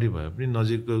सानो कन्ट्री भए पनि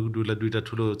नजिकको दुईटा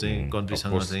ठुलो चाहिँ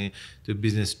कन्ट्रीसँग चाहिँ त्यो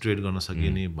बिजनेस ट्रेड गर्न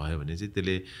सकिने भयो भने चाहिँ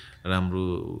त्यसले राम्रो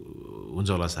हुन्छ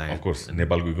होला सायद। अफकोर्स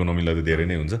नेपालको इकोनोमीलाई त धेरै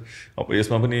नै हुन्छ। अब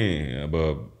यसमा पनि अब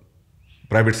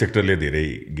प्राइभेट सेक्टरले धेरै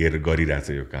गरिरहेछ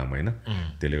यो काम होइन।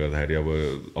 त्यसले गर्दाखेरि अब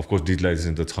अफकोर्स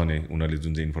डिजिटलाइजेसन त छ नै, उनीहरूले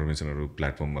जुन चाहिँ इन्फर्मेसनहरू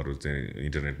प्लेटफर्महरू चाहिँ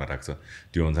इन्टरनेटमा राख्छ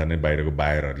त्यो अनुसार नै बाहिरको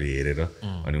बायरहरूले हेरेर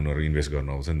अनि उनीहरू इन्भेस्ट गर्न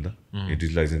आउँछ नि त। यो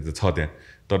डिजिटलाइजेसन त छ त्यहाँ,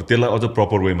 तर त्यसलाई अझ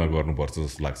प्रपर वेमा गर्नुपर्छ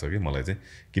जस्तो लाग्छ कि मलाई चाहिँ।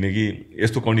 किनकि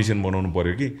यस्तो कन्डिसन बनाउनु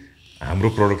पऱ्यो कि हाम्रो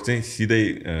प्रडक्ट चाहिँ सिधै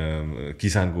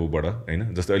किसानकोबाट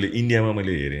होइन। जस्तै अहिले इन्डियामा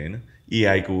मैले हेरेँ होइन,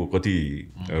 एआईको कति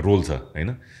रोल छ होइन,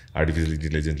 आर्टिफिसियल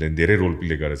इन्टेलिजेन्सले धेरै रोल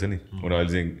प्ले गरेछ नि। उनीहरू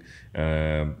अहिले चाहिँ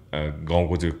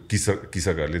गाउँको चाहिँ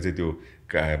कृषकहरूले चाहिँ त्यो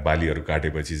बालीहरू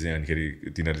काटेपछि चाहिँ अनिखेरि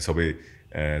तिनीहरूले सबै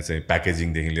चाहिँ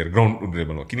प्याकेजिङदेखि लिएर ग्राउन्ड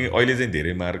लेभलमा, किनकि अहिले चाहिँ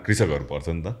धेरै मार कृषकहरू पर्छ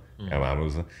नि त अब हाम्रो।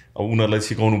 अब उनीहरूलाई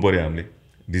सिकाउनु पऱ्यो हामीले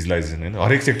डिजिटलाइजेसन होइन,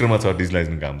 हरेक सेक्टरमा छ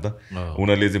डिजिटलाइजेसन काम त।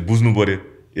 उनीहरूले चाहिँ बुझ्नु पऱ्यो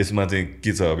यसमा चाहिँ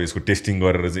के छ, अब यसको टेस्टिङ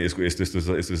गरेर चाहिँ यसको यस्तो यस्तो छ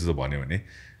यस्तो यस्तो भन्यो भने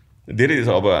धेरै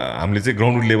छ। अब हामीले चाहिँ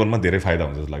ग्राउन्ड लेभलमा धेरै फाइदा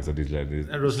हुन्छ जस्तो लाग्छ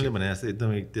डिजिटलाइजेसन। रोशनले भने जस्तो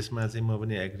एकदमै त्यसमा चाहिँ म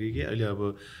पनि एग्री कि अहिले अब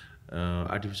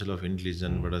आर्टिफिसियल अफ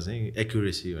इन्टेलिजेन्सबाट चाहिँ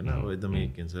एक्युरेसी होइन, अब एकदमै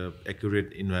के भन्छ एक्युरेट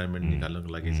इन्भाइरोमेन्ट निकाल्नको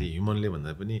लागि चाहिँ ह्युमनले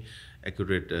भन्दा पनि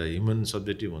एक्युरेट ह्युमन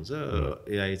सब्जेक्टिभ हुन्छ,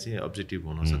 एआई चाहिँ अब्जेक्टिभ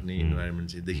हुनसक्ने इन्भाइरोमेन्ट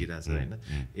चाहिँ देखिरहेछ होइन।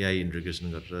 एआई इन्टिग्रेसन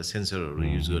गरेर सेन्सरहरू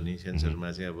युज गर्ने, सेन्सरमा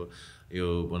चाहिँ अब यो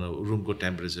भनौँ रुमको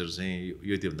टेम्परेचर चाहिँ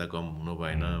योभन्दा कम हुनु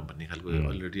भएन भन्ने खालको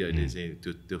अलरेडी अहिले चाहिँ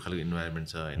त्यो खालको इन्भाइरोमेन्ट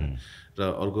छ होइन। र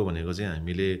अर्को भनेको चाहिँ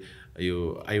हामीले यो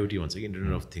आइओटी भन्छ कि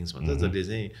इन्टरनेट अफ थिङ्स भन्छ, जसले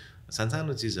चाहिँ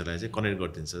सानसानो चिजहरूलाई चाहिँ कनेक्ट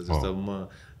गरिदिन्छ। जस्तो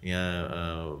म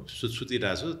यहाँ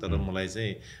सुतिरहेको छु तर मलाई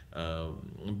चाहिँ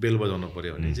बेल बजाउनु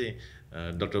पऱ्यो भने चाहिँ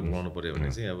डक्टर बोलाउनु पऱ्यो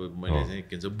भने चाहिँ अब मैले चाहिँ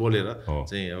के भन्छ बोलेर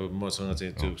चाहिँ अब मसँग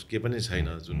चाहिँ त्यो के पनि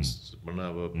छैन जुन भनौँ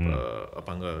अब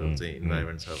अपाङ्ग चाहिँ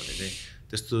इन्भाइरोमेन्ट छ भने चाहिँ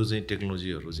त्यस्तो चाहिँ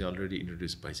टेक्नोलोजीहरू चाहिँ अलरेडी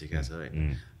इन्ट्रोड्युस भइसकेको छ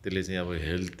होइन। त्यसले चाहिँ अब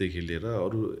हेल्थदेखि लिएर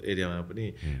अरू एरियामा पनि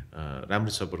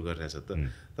राम्रो सपोर्ट गरिरहेछ त।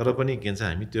 तर पनि के भन्छ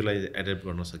हामी त्यसलाई एड्याप्ट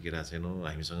गर्न सकिरहेको छैनौँ।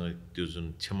 हामीसँग त्यो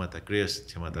जुन क्षमता क्रेस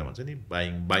क्षमता भन्छ नि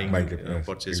बाइङ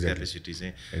पर्चेस क्यापेसिटी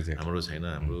चाहिँ हाम्रो छैन।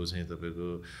 हाम्रो चाहिँ तपाईँको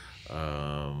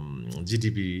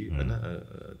जिडिपी होइन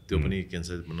त्यो पनि के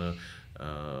भन्छ भनौँ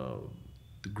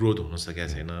ग्रोथ हुन सकेको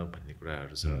छैन भन्ने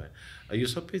कुराहरू छ। यो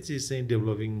सबै चिज चाहिँ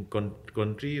डेभलपिङ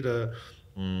कन्ट्री र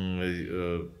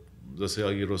जस्तै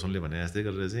अघि रोशनले भने जस्तै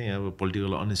गरेर चाहिँ अब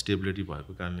पोलिटिकल अनस्टेबिलिटी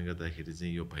भएको कारणले गर्दाखेरि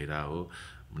चाहिँ यो भइरहेको हो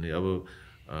भने अब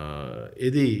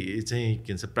यदि चाहिँ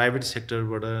के भन्छ प्राइभेट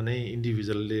सेक्टरबाट नै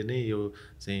इन्डिभिजुअलले नै यो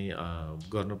चाहिँ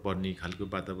गर्नुपर्ने खालको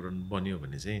वातावरण बन्यो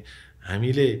भने चाहिँ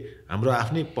हामीले हाम्रो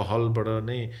आफ्नै पहलबाट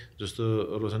नै जस्तो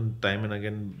Roshan time and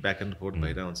again back and forth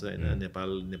भइरहेको हुन्छ होइन।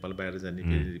 नेपाल बाहिर जाने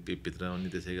फेरि भित्र आउने,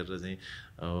 त्यसै गरेर चाहिँ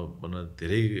भनौँ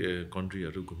धेरै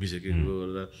कन्ट्रीहरू घुमिसकेको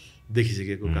र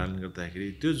देखिसकेको कारणले गर्दाखेरि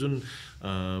त्यो जुन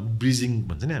ब्रिजिङ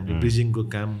भन्छ नि हामीले ब्रिजिङको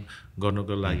काम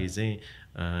गर्नको लागि चाहिँ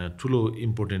ठुलो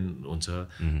इम्पोर्टेन्ट हुन्छ।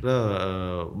 र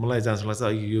मलाई जहाँसम्म लाग्छ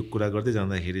अघि यो कुरा गर्दै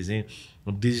जाँदाखेरि चाहिँ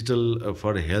डिजिटल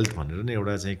फर हेल्थ भनेर नै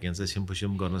एउटा चाहिँ के भन्छ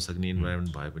सिम्पोसियम गर्न सक्ने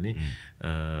इन्भाइरोमेन्ट भए पनि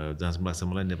जहाँसम्म लाग्छ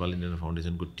मलाई नेपाल इन्डियन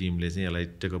फाउन्डेसनको टिमले चाहिँ यसलाई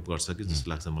टेकअप गर्छ कि जस्तो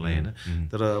लाग्छ मलाई होइन।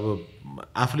 तर अब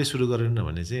आफूले सुरु गरेन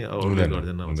भने चाहिँ अरूले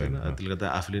गर्दैन हुन्छ होइन। त्यसले गर्दा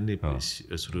आफूले नै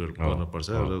सुरु गर्नुपर्छ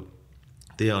र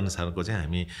त्यही अनुसारको चाहिँ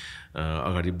हामी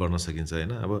अगाडि बढ्न सकिन्छ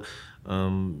होइन। अब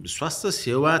स्वास्थ्य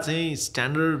सेवा चाहिँ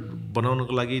स्ट्यान्डर्ड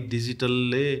बनाउनको लागि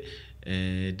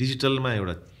डिजिटलमा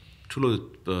एउटा ठुलो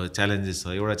च्यालेन्जेस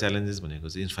छ। एउटा च्यालेन्जेस भनेको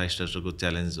चाहिँ इन्फ्रास्ट्रक्चरको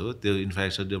च्यालेन्ज हो। त्यो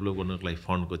इन्फ्रास्ट्रक्चर डेभलप गर्नको लागि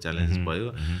फन्डको च्यालेन्ज भयो।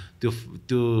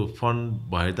 त्यो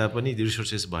फन्ड भए तापनि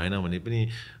रिसोर्सेस भएन भने पनि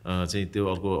चाहिँ त्यो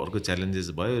अर्को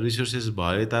च्यालेन्जेस भयो। रिसोर्सेस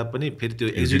भए तापनि फेरि त्यो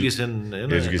एजुकेसन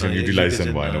भएन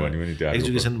युटिलाइजेसन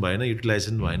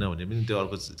भएन भने पनि त्यो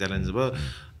अर्को च्यालेन्ज भयो।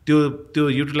 त्यो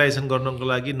युटिलाइजेसन गर्नको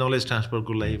लागि नलेज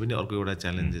ट्रान्सफरको लागि पनि अर्को एउटा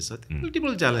च्यालेन्जेस छ।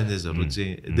 मल्टिपल च्यालेन्जेसहरू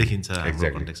चाहिँ देखिन्छ हाम्रो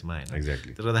कन्टेक्समा होइन।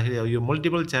 त्यसले गर्दाखेरि अब यो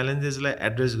मल्टिपल च्यालेन्जेसलाई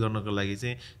एड्रेस गर्नको लागि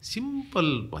चाहिँ सिम्पल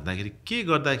भन्दाखेरि के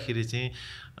गर्दाखेरि चाहिँ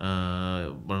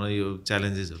यो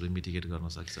च्यालेन्जेसहरू मिटिगेट गर्न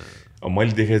सक्छ?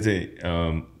 मैले देखेँ चाहिँ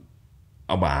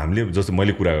अब हामीले जस्तो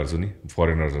मैले कुरा गर्छु नि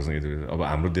फरेनर्सहरूसँग, अब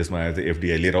हाम्रो देशमा आएर चाहिँ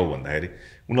एफडिआई लिएर आऊ भन्दाखेरि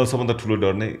उनीहरू सबभन्दा ठुलो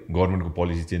डर नै गभर्मेन्टको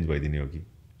पोलिसी चेन्ज भइदिने हो कि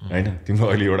होइन। तिम्रो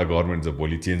अहिले एउटा गभर्मेन्ट छ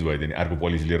भोलि चेन्ज भइदिने अर्को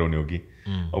पोलिसी लिएर आउने हो कि।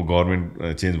 अब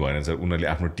गभर्मेन्ट चेन्ज भएन सर उनीहरूले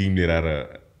आफ्नो टिम लिएर आएर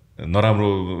नराम्रो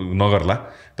नगर्ला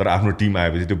तर आफ्नो टिम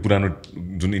आएपछि त्यो पुरानो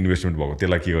जुन इन्भेस्टमेन्ट भएको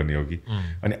त्यसलाई के गर्ने हो कि।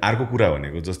 अनि अर्को कुरा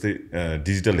भनेको जस्तै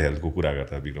डिजिटल हेल्थको कुरा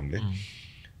गर्दा विक्रमले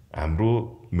हाम्रो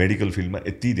मेडिकल फिल्डमा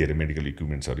यति धेरै मेडिकल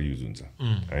इक्विपमेन्ट्सहरू युज हुन्छ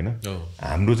होइन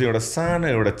हाम्रो चाहिँ एउटा सानो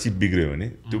एउटा चिप बिग्रियो भने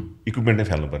त्यो इक्विपमेन्ट नै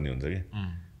फाल्नुपर्ने हुन्छ कि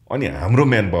अनि हाम्रो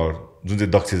म्यान पावर जुन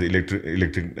चाहिँ दक्ष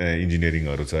इलेक्ट्रिक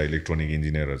इन्जिनियरिङहरू छ इलेक्ट्रोनिक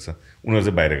इन्जिनियरहरू छ उनीहरू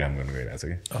चाहिँ बाहिर काम गर्न गइरहेछ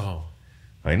कि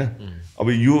होइन अब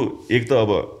यो एक त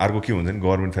अब अर्को के हुन्छ नि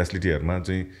गभर्मेन्ट फेसिलिटीहरूमा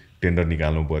चाहिँ टेन्डर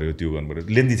निकाल्नु पऱ्यो त्यो गर्नु पऱ्यो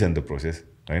लेन्दी छ नि त प्रोसेस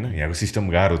होइन यहाँको सिस्टम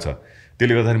गाह्रो छ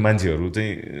त्यसले गर्दाखेरि मान्छेहरू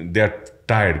चाहिँ दे आर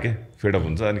टायर्ड के फेडअप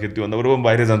हुन्छ अनि त्योभन्दा बरु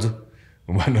बाहिर जान्छु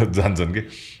भनेर जान्छन् कि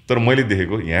तर मैले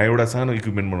देखेको यहाँ एउटा सानो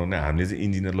इक्विपमेन्ट बनाउने हामीले चाहिँ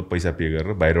इन्जिनियरलाई पैसा पे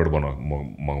गरेर बाहिरबाट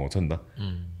मगाउँछ नि त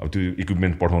अब त्यो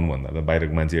इक्विपमेन्ट पठाउनु भन्दा त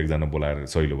बाहिरको मान्छे एकजना बोलाएर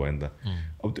सहिलो भयो नि त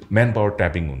अब त्यो म्यान पावर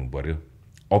ट्यापिङ हुनु पऱ्यो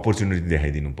अपर्च्युनिटी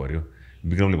देखाइदिनु पऱ्यो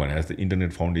विक्रमले भने जस्तै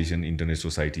इन्टरनेट फाउन्डेसन इन्टरनेट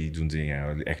सोसाइटी जुन चाहिँ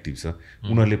यहाँ एक्टिभ छ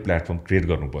उनीहरूले प्लेटफर्म क्रिएट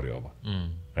गर्नु पऱ्यो अब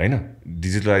होइन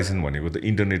डिजिटलाइजेसन भनेको त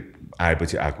इन्टरनेट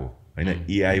आएपछि आएको होइन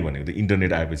एआई भनेको त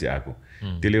इन्टरनेट आएपछि आएको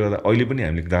त्यसले गर्दा अहिले पनि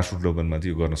हामीले ग्रासरुट लेभलमा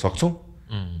चाहिँ यो गर्न सक्छौँ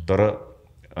तर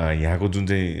यहाँको जुन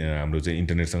चाहिँ हाम्रो चाहिँ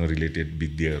इन्टरनेटसँग रिलेटेड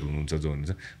विद्याहरू हुनुहुन्छ जो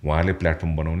हुनुहुन्छ उहाँहरूले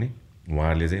प्लेटफर्म बनाउने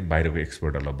उहाँहरूले चाहिँ बाहिरको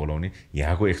एक्सपर्टहरूलाई बोलाउने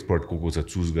यहाँको एक्सपर्ट को छ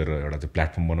चुज गरेर एउटा चाहिँ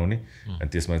प्लेटफर्म बनाउने अनि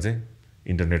त्यसमा चाहिँ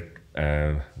इन्टरनेट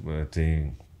चाहिँ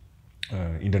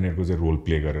इन्टरनेटको चाहिँ रोल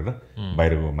प्ले गरेर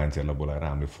बाहिरको मान्छेहरूलाई बोलाएर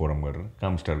हामीले फोरम गरेर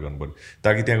काम स्टार्ट गर्नु पऱ्यो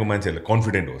ताकि त्यहाँको मान्छेहरूलाई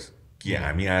कन्फिडेन्ट होस् कि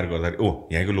हामी आएर गर्दाखेरि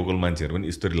यहाँको लोकल मान्छेहरू पनि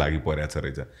यस्तरी लागि परेको छ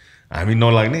रहेछ हामी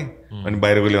नलाग्ने अनि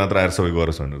बाहिरकोले मात्र आएर सबै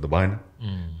गरोस् भनेर त भएन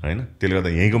होइन त्यसले गर्दा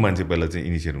यहीँको मान्छे पहिला चाहिँ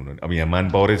इनिसिएट हुनु अब यहाँ मान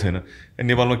पावरै छैन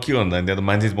नेपालमा के भन्दा त्यहाँ त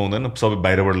मान्छे पाउँदैन सबै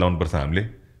बाहिरबाट ल्याउनुपर्छ हामीले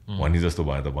भन्ने जस्तो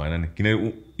भयो त भएन नि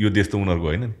किनकि यो देश त उनीहरूको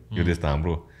होइन नि यो देश त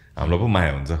हामीलाई पो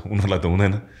माया हुन्छ उनीहरूलाई त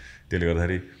हुँदैन त्यसले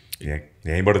गर्दाखेरि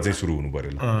यहीँबाट चाहिँ सुरु हुनु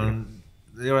पऱ्यो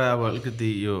एउटा अब अलिकति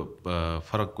यो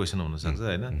फरक क्वेसन हुनसक्छ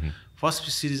होइन फर्स्ट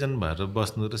सिटिजन भएर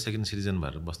बस्नु र सेकेन्ड सिटिजन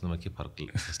भएर बस्नुमा के फरक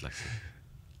जस्तो लाग्छ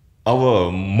अब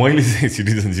मैले चाहिँ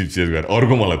सिटिजनसिप चेन्ज गरेर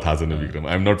अर्को मलाई थाहा छैन विक्रम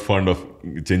आइ am not fund of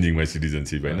changing my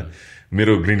citizenship होइन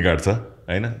मेरो ग्रिन कार्ड छ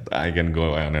होइन I can go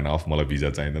on and of मलाई भिजा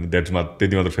चाहिँदैन त्यति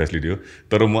मात्र फेसिलिटी हो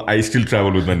तर म I still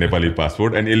travel with my Nepali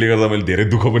passport and यसले गर्दा मैले धेरै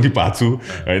दुःख पनि पाएको छु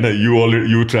होइन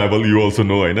you travel you also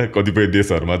no होइन कतिपय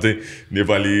देशहरूमा चाहिँ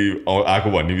नेपाली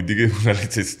आएको भन्ने बित्तिकै उनीहरूले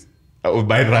चाहिँ अब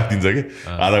बाहिर राखिदिन्छ कि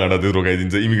आधा घन्टा त्यो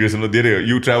रोकाइदिन्छ इमिग्रेसनमा धेरै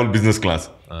यु ट्राभल बिजनेस क्लास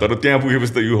तर त्यहाँ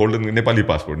पुगेपछि त यु होल्ड नेपाली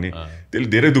पासपोर्ट नि त्यसले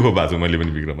धेरै दुःख पाएको छु मैले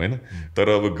पनि विक्रम होइन तर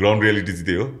अब ग्राउन्ड रियालिटी चाहिँ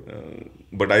त्यही हो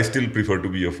but I still prefer to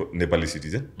be a Nepali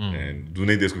citizen and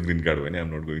जुनै देशको ग्रिन कार्ड हो भने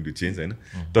I'm not going to change होइन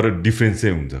तर डिफ्रेन्स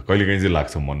चाहिँ हुन्छ कहिलेकाहीँ चाहिँ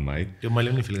लाग्छ मनमा है त्यो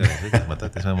मैले पनि फिल गरेको छु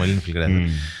त्यसमा मैले पनि फिल गरेको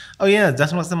अब यहाँ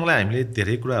जसमा लाग्छ मलाई हामीले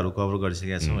धेरै कुराहरू कभर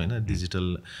गरिसकेका छौँ होइन डिजिटल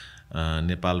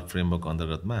नेपाल फ्रेमवर्क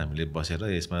अन्तर्गतमा हामीले बसेर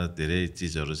यसमा धेरै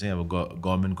चिजहरू चाहिँ अब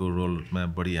गभर्मेन्टको रोलमा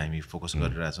बढी हामी फोकस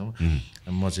गरिरहेछौँ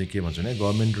म चाहिँ के भन्छु भने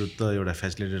गभर्मेन्ट त एउटा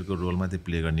फेसिलिटेटरको रोल मात्रै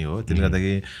प्ले गर्ने हो त्यसले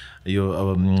गर्दाखेरि यो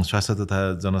अब स्वास्थ्य तथा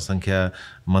जनसङ्ख्या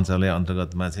मन्त्रालय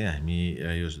अन्तर्गतमा चाहिँ हामी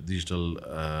यो डिजिटल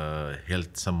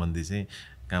हेल्थ सम्बन्धी चाहिँ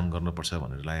काम गर्नुपर्छ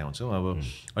भनेर लागेका हुन्छौँ अब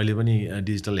अहिले पनि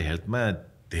डिजिटल हेल्थमा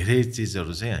धेरै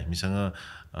चिजहरू चाहिँ हामीसँग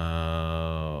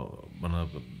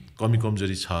कमी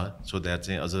कमजोरी छ सो द्याट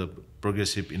चाहिँ अझ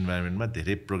प्रोग्रेसिभ इन्भाइरोमेन्टमा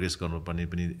धेरै प्रोग्रेस गर्नुपर्ने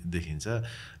पनि देखिन्छ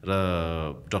र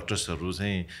डक्टर्सहरू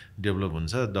चाहिँ डेभलप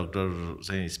हुन्छ डक्टर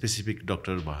चाहिँ स्पेसिफिक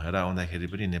डक्टर भएर आउँदाखेरि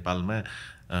पनि नेपालमा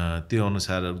त्यो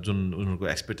अनुसार जुन उनीहरूको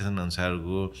एक्सपेक्टेसन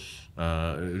अनुसारको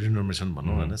रिनोमेसन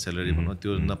भनौँ होइन स्यालेरी भनौँ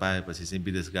त्यो नपाएपछि चाहिँ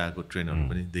विदेश गएको ट्रेनहरू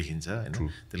पनि देखिन्छ होइन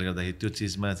त्यसले गर्दाखेरि त्यो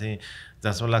चिजमा चाहिँ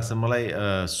जहाँसम्म लाग्छ मलाई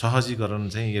सहजीकरण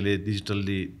चाहिँ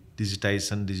यसले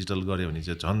डिजिटाइजेसन डिजिटल गऱ्यो भने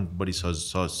चाहिँ झन् बढी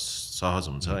सहज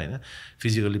हुन्छ होइन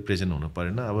फिजिकली प्रेजेन्ट हुनु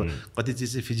परेन अब कति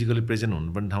चिज चाहिँ फिजिकली प्रेजेन्ट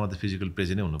हुनुपर्ने ठाउँमा त फिजिकल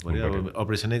प्रेजेन्टै हुनु पऱ्यो अब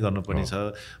अपरेसनै गर्नुपर्ने छ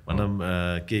भनौँ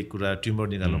केही कुरा ट्युमर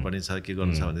निकाल्नुपर्ने छ के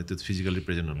गर्नु छ भने त्यो फिजिकली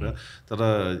प्रेजेन्ट हुनु पऱ्यो तर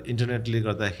इन्टरनेटले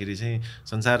गर्दाखेरि चाहिँ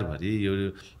संसारभरि यो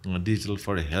डिजिटल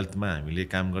फर हेल्थमा हामीले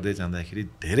काम गर्दै जाँदाखेरि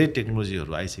धेरै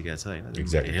टेक्नोलोजीहरू आइसकेका छ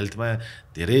होइन हेल्थमा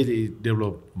धेरै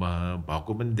डेभलप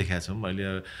भएको पनि देखाएको छौँ अहिले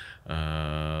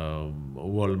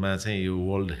वर्ल्डमा चाहिँ यो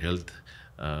वर्ल्ड हेल्थ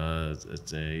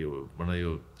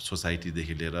यो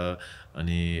सोसाइटीदेखि लिएर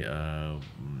अनि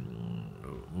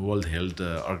वर्ल्ड हेल्थ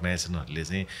अर्गनाइजेसनहरूले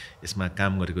चाहिँ यसमा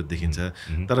काम गरेको देखिन्छ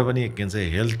तर पनि के भन्छ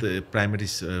हेल्थ प्राइमेरी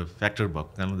फ्याक्टर भएको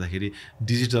कारणले गर्दाखेरि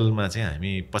डिजिटलमा चाहिँ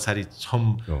हामी पछाडि छौँ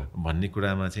भन्ने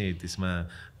कुरामा चाहिँ त्यसमा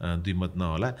दुई मत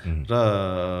नहोला र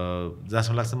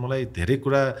जहाँसम्म लाग्छ मलाई धेरै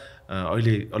कुरा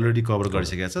अहिले अलरेडी कभर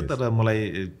गरिसकेको छ तर मलाई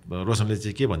रोशनले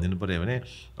चाहिँ के भनिदिनु पऱ्यो भने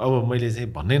अब मैले चाहिँ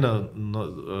भन्नै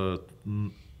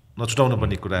नछुटाउनु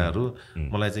पर्ने कुराहरू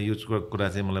मलाई चाहिँ यो कुरा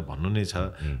चाहिँ मलाई भन्नु नै छ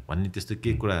भन्ने त्यस्तो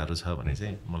केही कुराहरू छ भने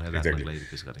चाहिँ मलाई राख्नको लागि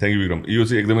रिक्वेस्ट गरेँ थ्याङ्क यू विक्रम यो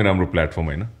चाहिँ एकदमै राम्रो प्लेटफर्म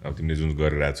होइन अब तिमीले जुन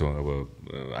गरिरहेको छौ अब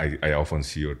आई अफन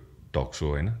सी यो टक सो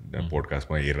होइन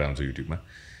पोडकास्टमा हेरेर आउँछु युट्युबमा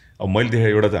अब मैले देखेँ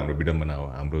एउटा त हाम्रो विडम्बना हो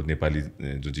हाम्रो नेपाली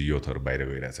जुन चाहिँ युथहरू बाहिर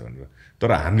गइरहेछ भनेर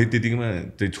तर हामीले त्यतिकैमा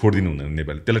चाहिँ छोडिदिनु हुँदैन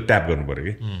नेपाली त्यसलाई ट्याप गर्नु पऱ्यो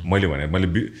कि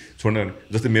मैले छोड्न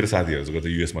जस्तै मेरो साथीहरू छ कतै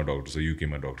युएसमा डक्टर छ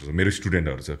युकेमा डक्टर छ मेरो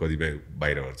स्टुडेन्टहरू छ कतिपय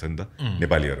बाहिरहरू छ नि त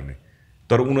नेपालीहरू नै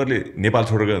तर उनीहरूले नेपाल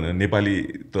छोडेर गयो नेपाली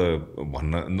त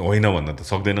होइन भन्न त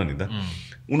सक्दैन नि त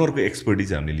उनीहरूको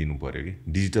एक्सपर्टिज हामीले लिनु पऱ्यो कि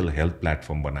डिजिटल हेल्थ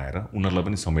प्लेटफर्म बनाएर उनीहरूलाई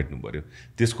पनि समेट्नु पऱ्यो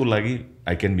त्यसको लागि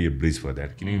I can be A bridge for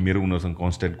that किनकि मेरो उनीहरूसँग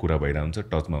कन्सटेन्ट कुरा भइरहेको हुन्छ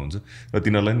टचमा हुन्छ र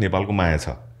तिनीहरूलाई नेपालको माया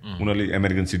छ उनीहरूले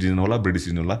अमेरिकन सिटिजन होला ब्रिटिस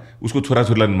सिटिजन होला उसको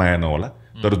छोराछोरीलाई माया नहोला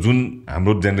तर जुन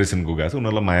हाम्रो जेनेरेसनको गएको छ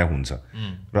उनीहरूलाई माया हुन्छ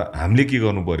र हामीले के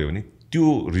गर्नु पऱ्यो भने त्यो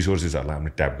रिसोर्सेसहरूलाई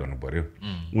हामीले ट्याप गर्नु पऱ्यो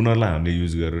उनीहरूलाई हामीले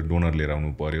युज गरेर डोनर लिएर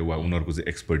आउनु पऱ्यो वा उनीहरूको चाहिँ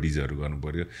एक्सपर्टिजहरू गर्नु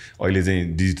पऱ्यो अहिले चाहिँ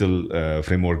डिजिटल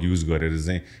फ्रेमवर्क युज गरेर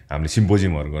चाहिँ हामीले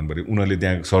सिम्पोजियमहरू गर्नु पऱ्यो उनीहरूले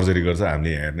त्यहाँ सर्जरी गर्छ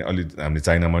हामीले हेर्ने अलि हामीले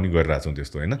चाइनामा पनि गरिरहेको छौँ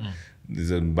त्यस्तो होइन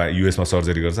युएसमा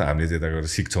सर्जरी गर्छ हामीले त्यता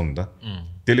गएर सिक्छौँ नि त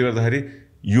त्यसले गर्दाखेरि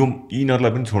यो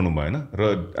यिनीहरूलाई पनि छोड्नु भएन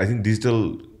र आई थिङ्क डिजिटल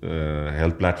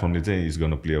हेल्थ प्लेटफर्मले चाहिँ इज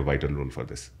गर्न play a vital role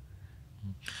for this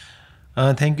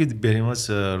thank you very much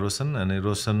Roshan अनि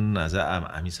रोशन आज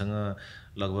हामीसँग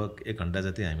लगभग 1 घन्टा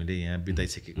जति हामीले यहाँ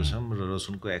बिताइसकेको छौँ र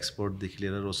रोशनको एक्सपोर्टदेखि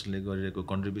लिएर रोशनले गरिरहेको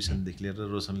कन्ट्रिब्युसनदेखि लिएर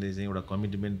रोशनले चाहिँ एउटा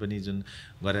कमिटमेन्ट पनि जुन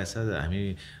गरेको छ हामी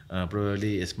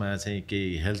प्रोबेबली यसमा चाहिँ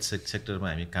केही हेल्थ सेक्टरमा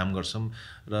हामी काम गर्छौँ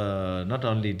र नट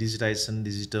अन्ली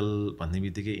डिजिटल भन्ने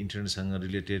बित्तिकै इन्टरनेटसँग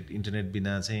रिलेटेड इन्टरनेट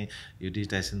बिना चाहिँ यो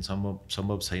डिजिटाइजेसन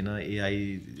सम्भव छैन एआई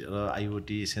र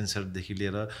आइओटी सेन्सरदेखि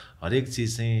लिएर हरेक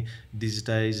चिज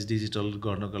चाहिँ डिजिटल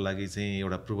गर्नको लागि चाहिँ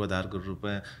एउटा पूर्वाधारको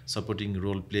रूपमा सपोर्टिङ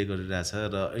रोल प्ले गरिरहेछ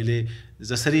र अहिले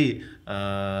जसरी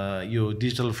यो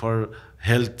digital for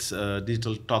health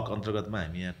digital talk अन्तर्गतमा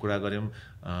हामी यहाँ कुरा गऱ्यौँ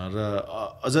र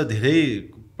अझ धेरै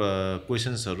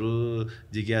क्वेसन्सहरू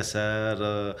जिज्ञासा र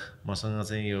मसँग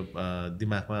चाहिँ यो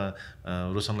दिमागमा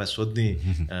रोशनलाई सोध्ने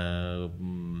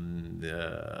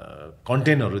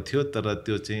कन्टेन्टहरू थियो तर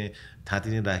त्यो चाहिँ थाती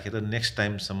नै राखेर नेक्स्ट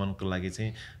टाइमसम्मको लागि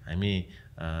चाहिँ हामी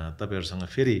तपाईहरुसँग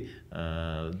फेरि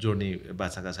जोड्ने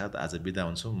बाचाका साथ आज बिदा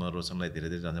हुन्छौँ म रोशनलाई धेरै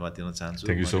धेरै धन्यवाद दिन चाहन्छु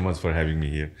thank you so much for having me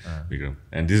here Vikram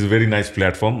and this is very nice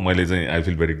platform मैले चाहिँ I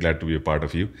feel very glad to be a part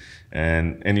of you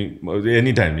and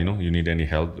any time you need any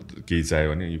help केही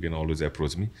चाहियो भने you can always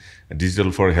approach me digital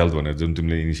for health भनेर जुन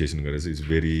तिमीले initiation गरेछ it's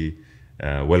very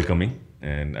welcoming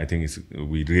and I think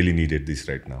we really needed this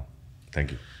right now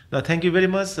thank you ल thank you very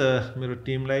much मेरो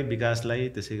टिमलाई विकासलाई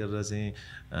त्यसै गरेर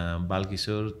चाहिँ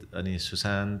बालकिशोर अनि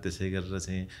सुशान्त त्यसै गरेर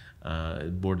चाहिँ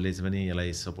बोर्डले चाहिँ पनि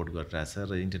यसलाई सपोर्ट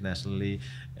गरिरहेछ र इन्टरनेसनली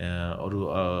अरू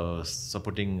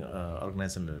सपोर्टिङ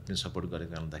अर्गनाइजेसनहरूले पनि सपोर्ट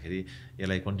गरेको हुँदाखेरि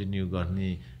यसलाई कन्टिन्यू गर्ने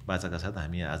बाचाका साथ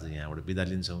हामी आज यहाँबाट बिदा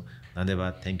लिन्छौँ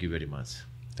धन्यवाद thank you very much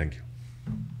thank you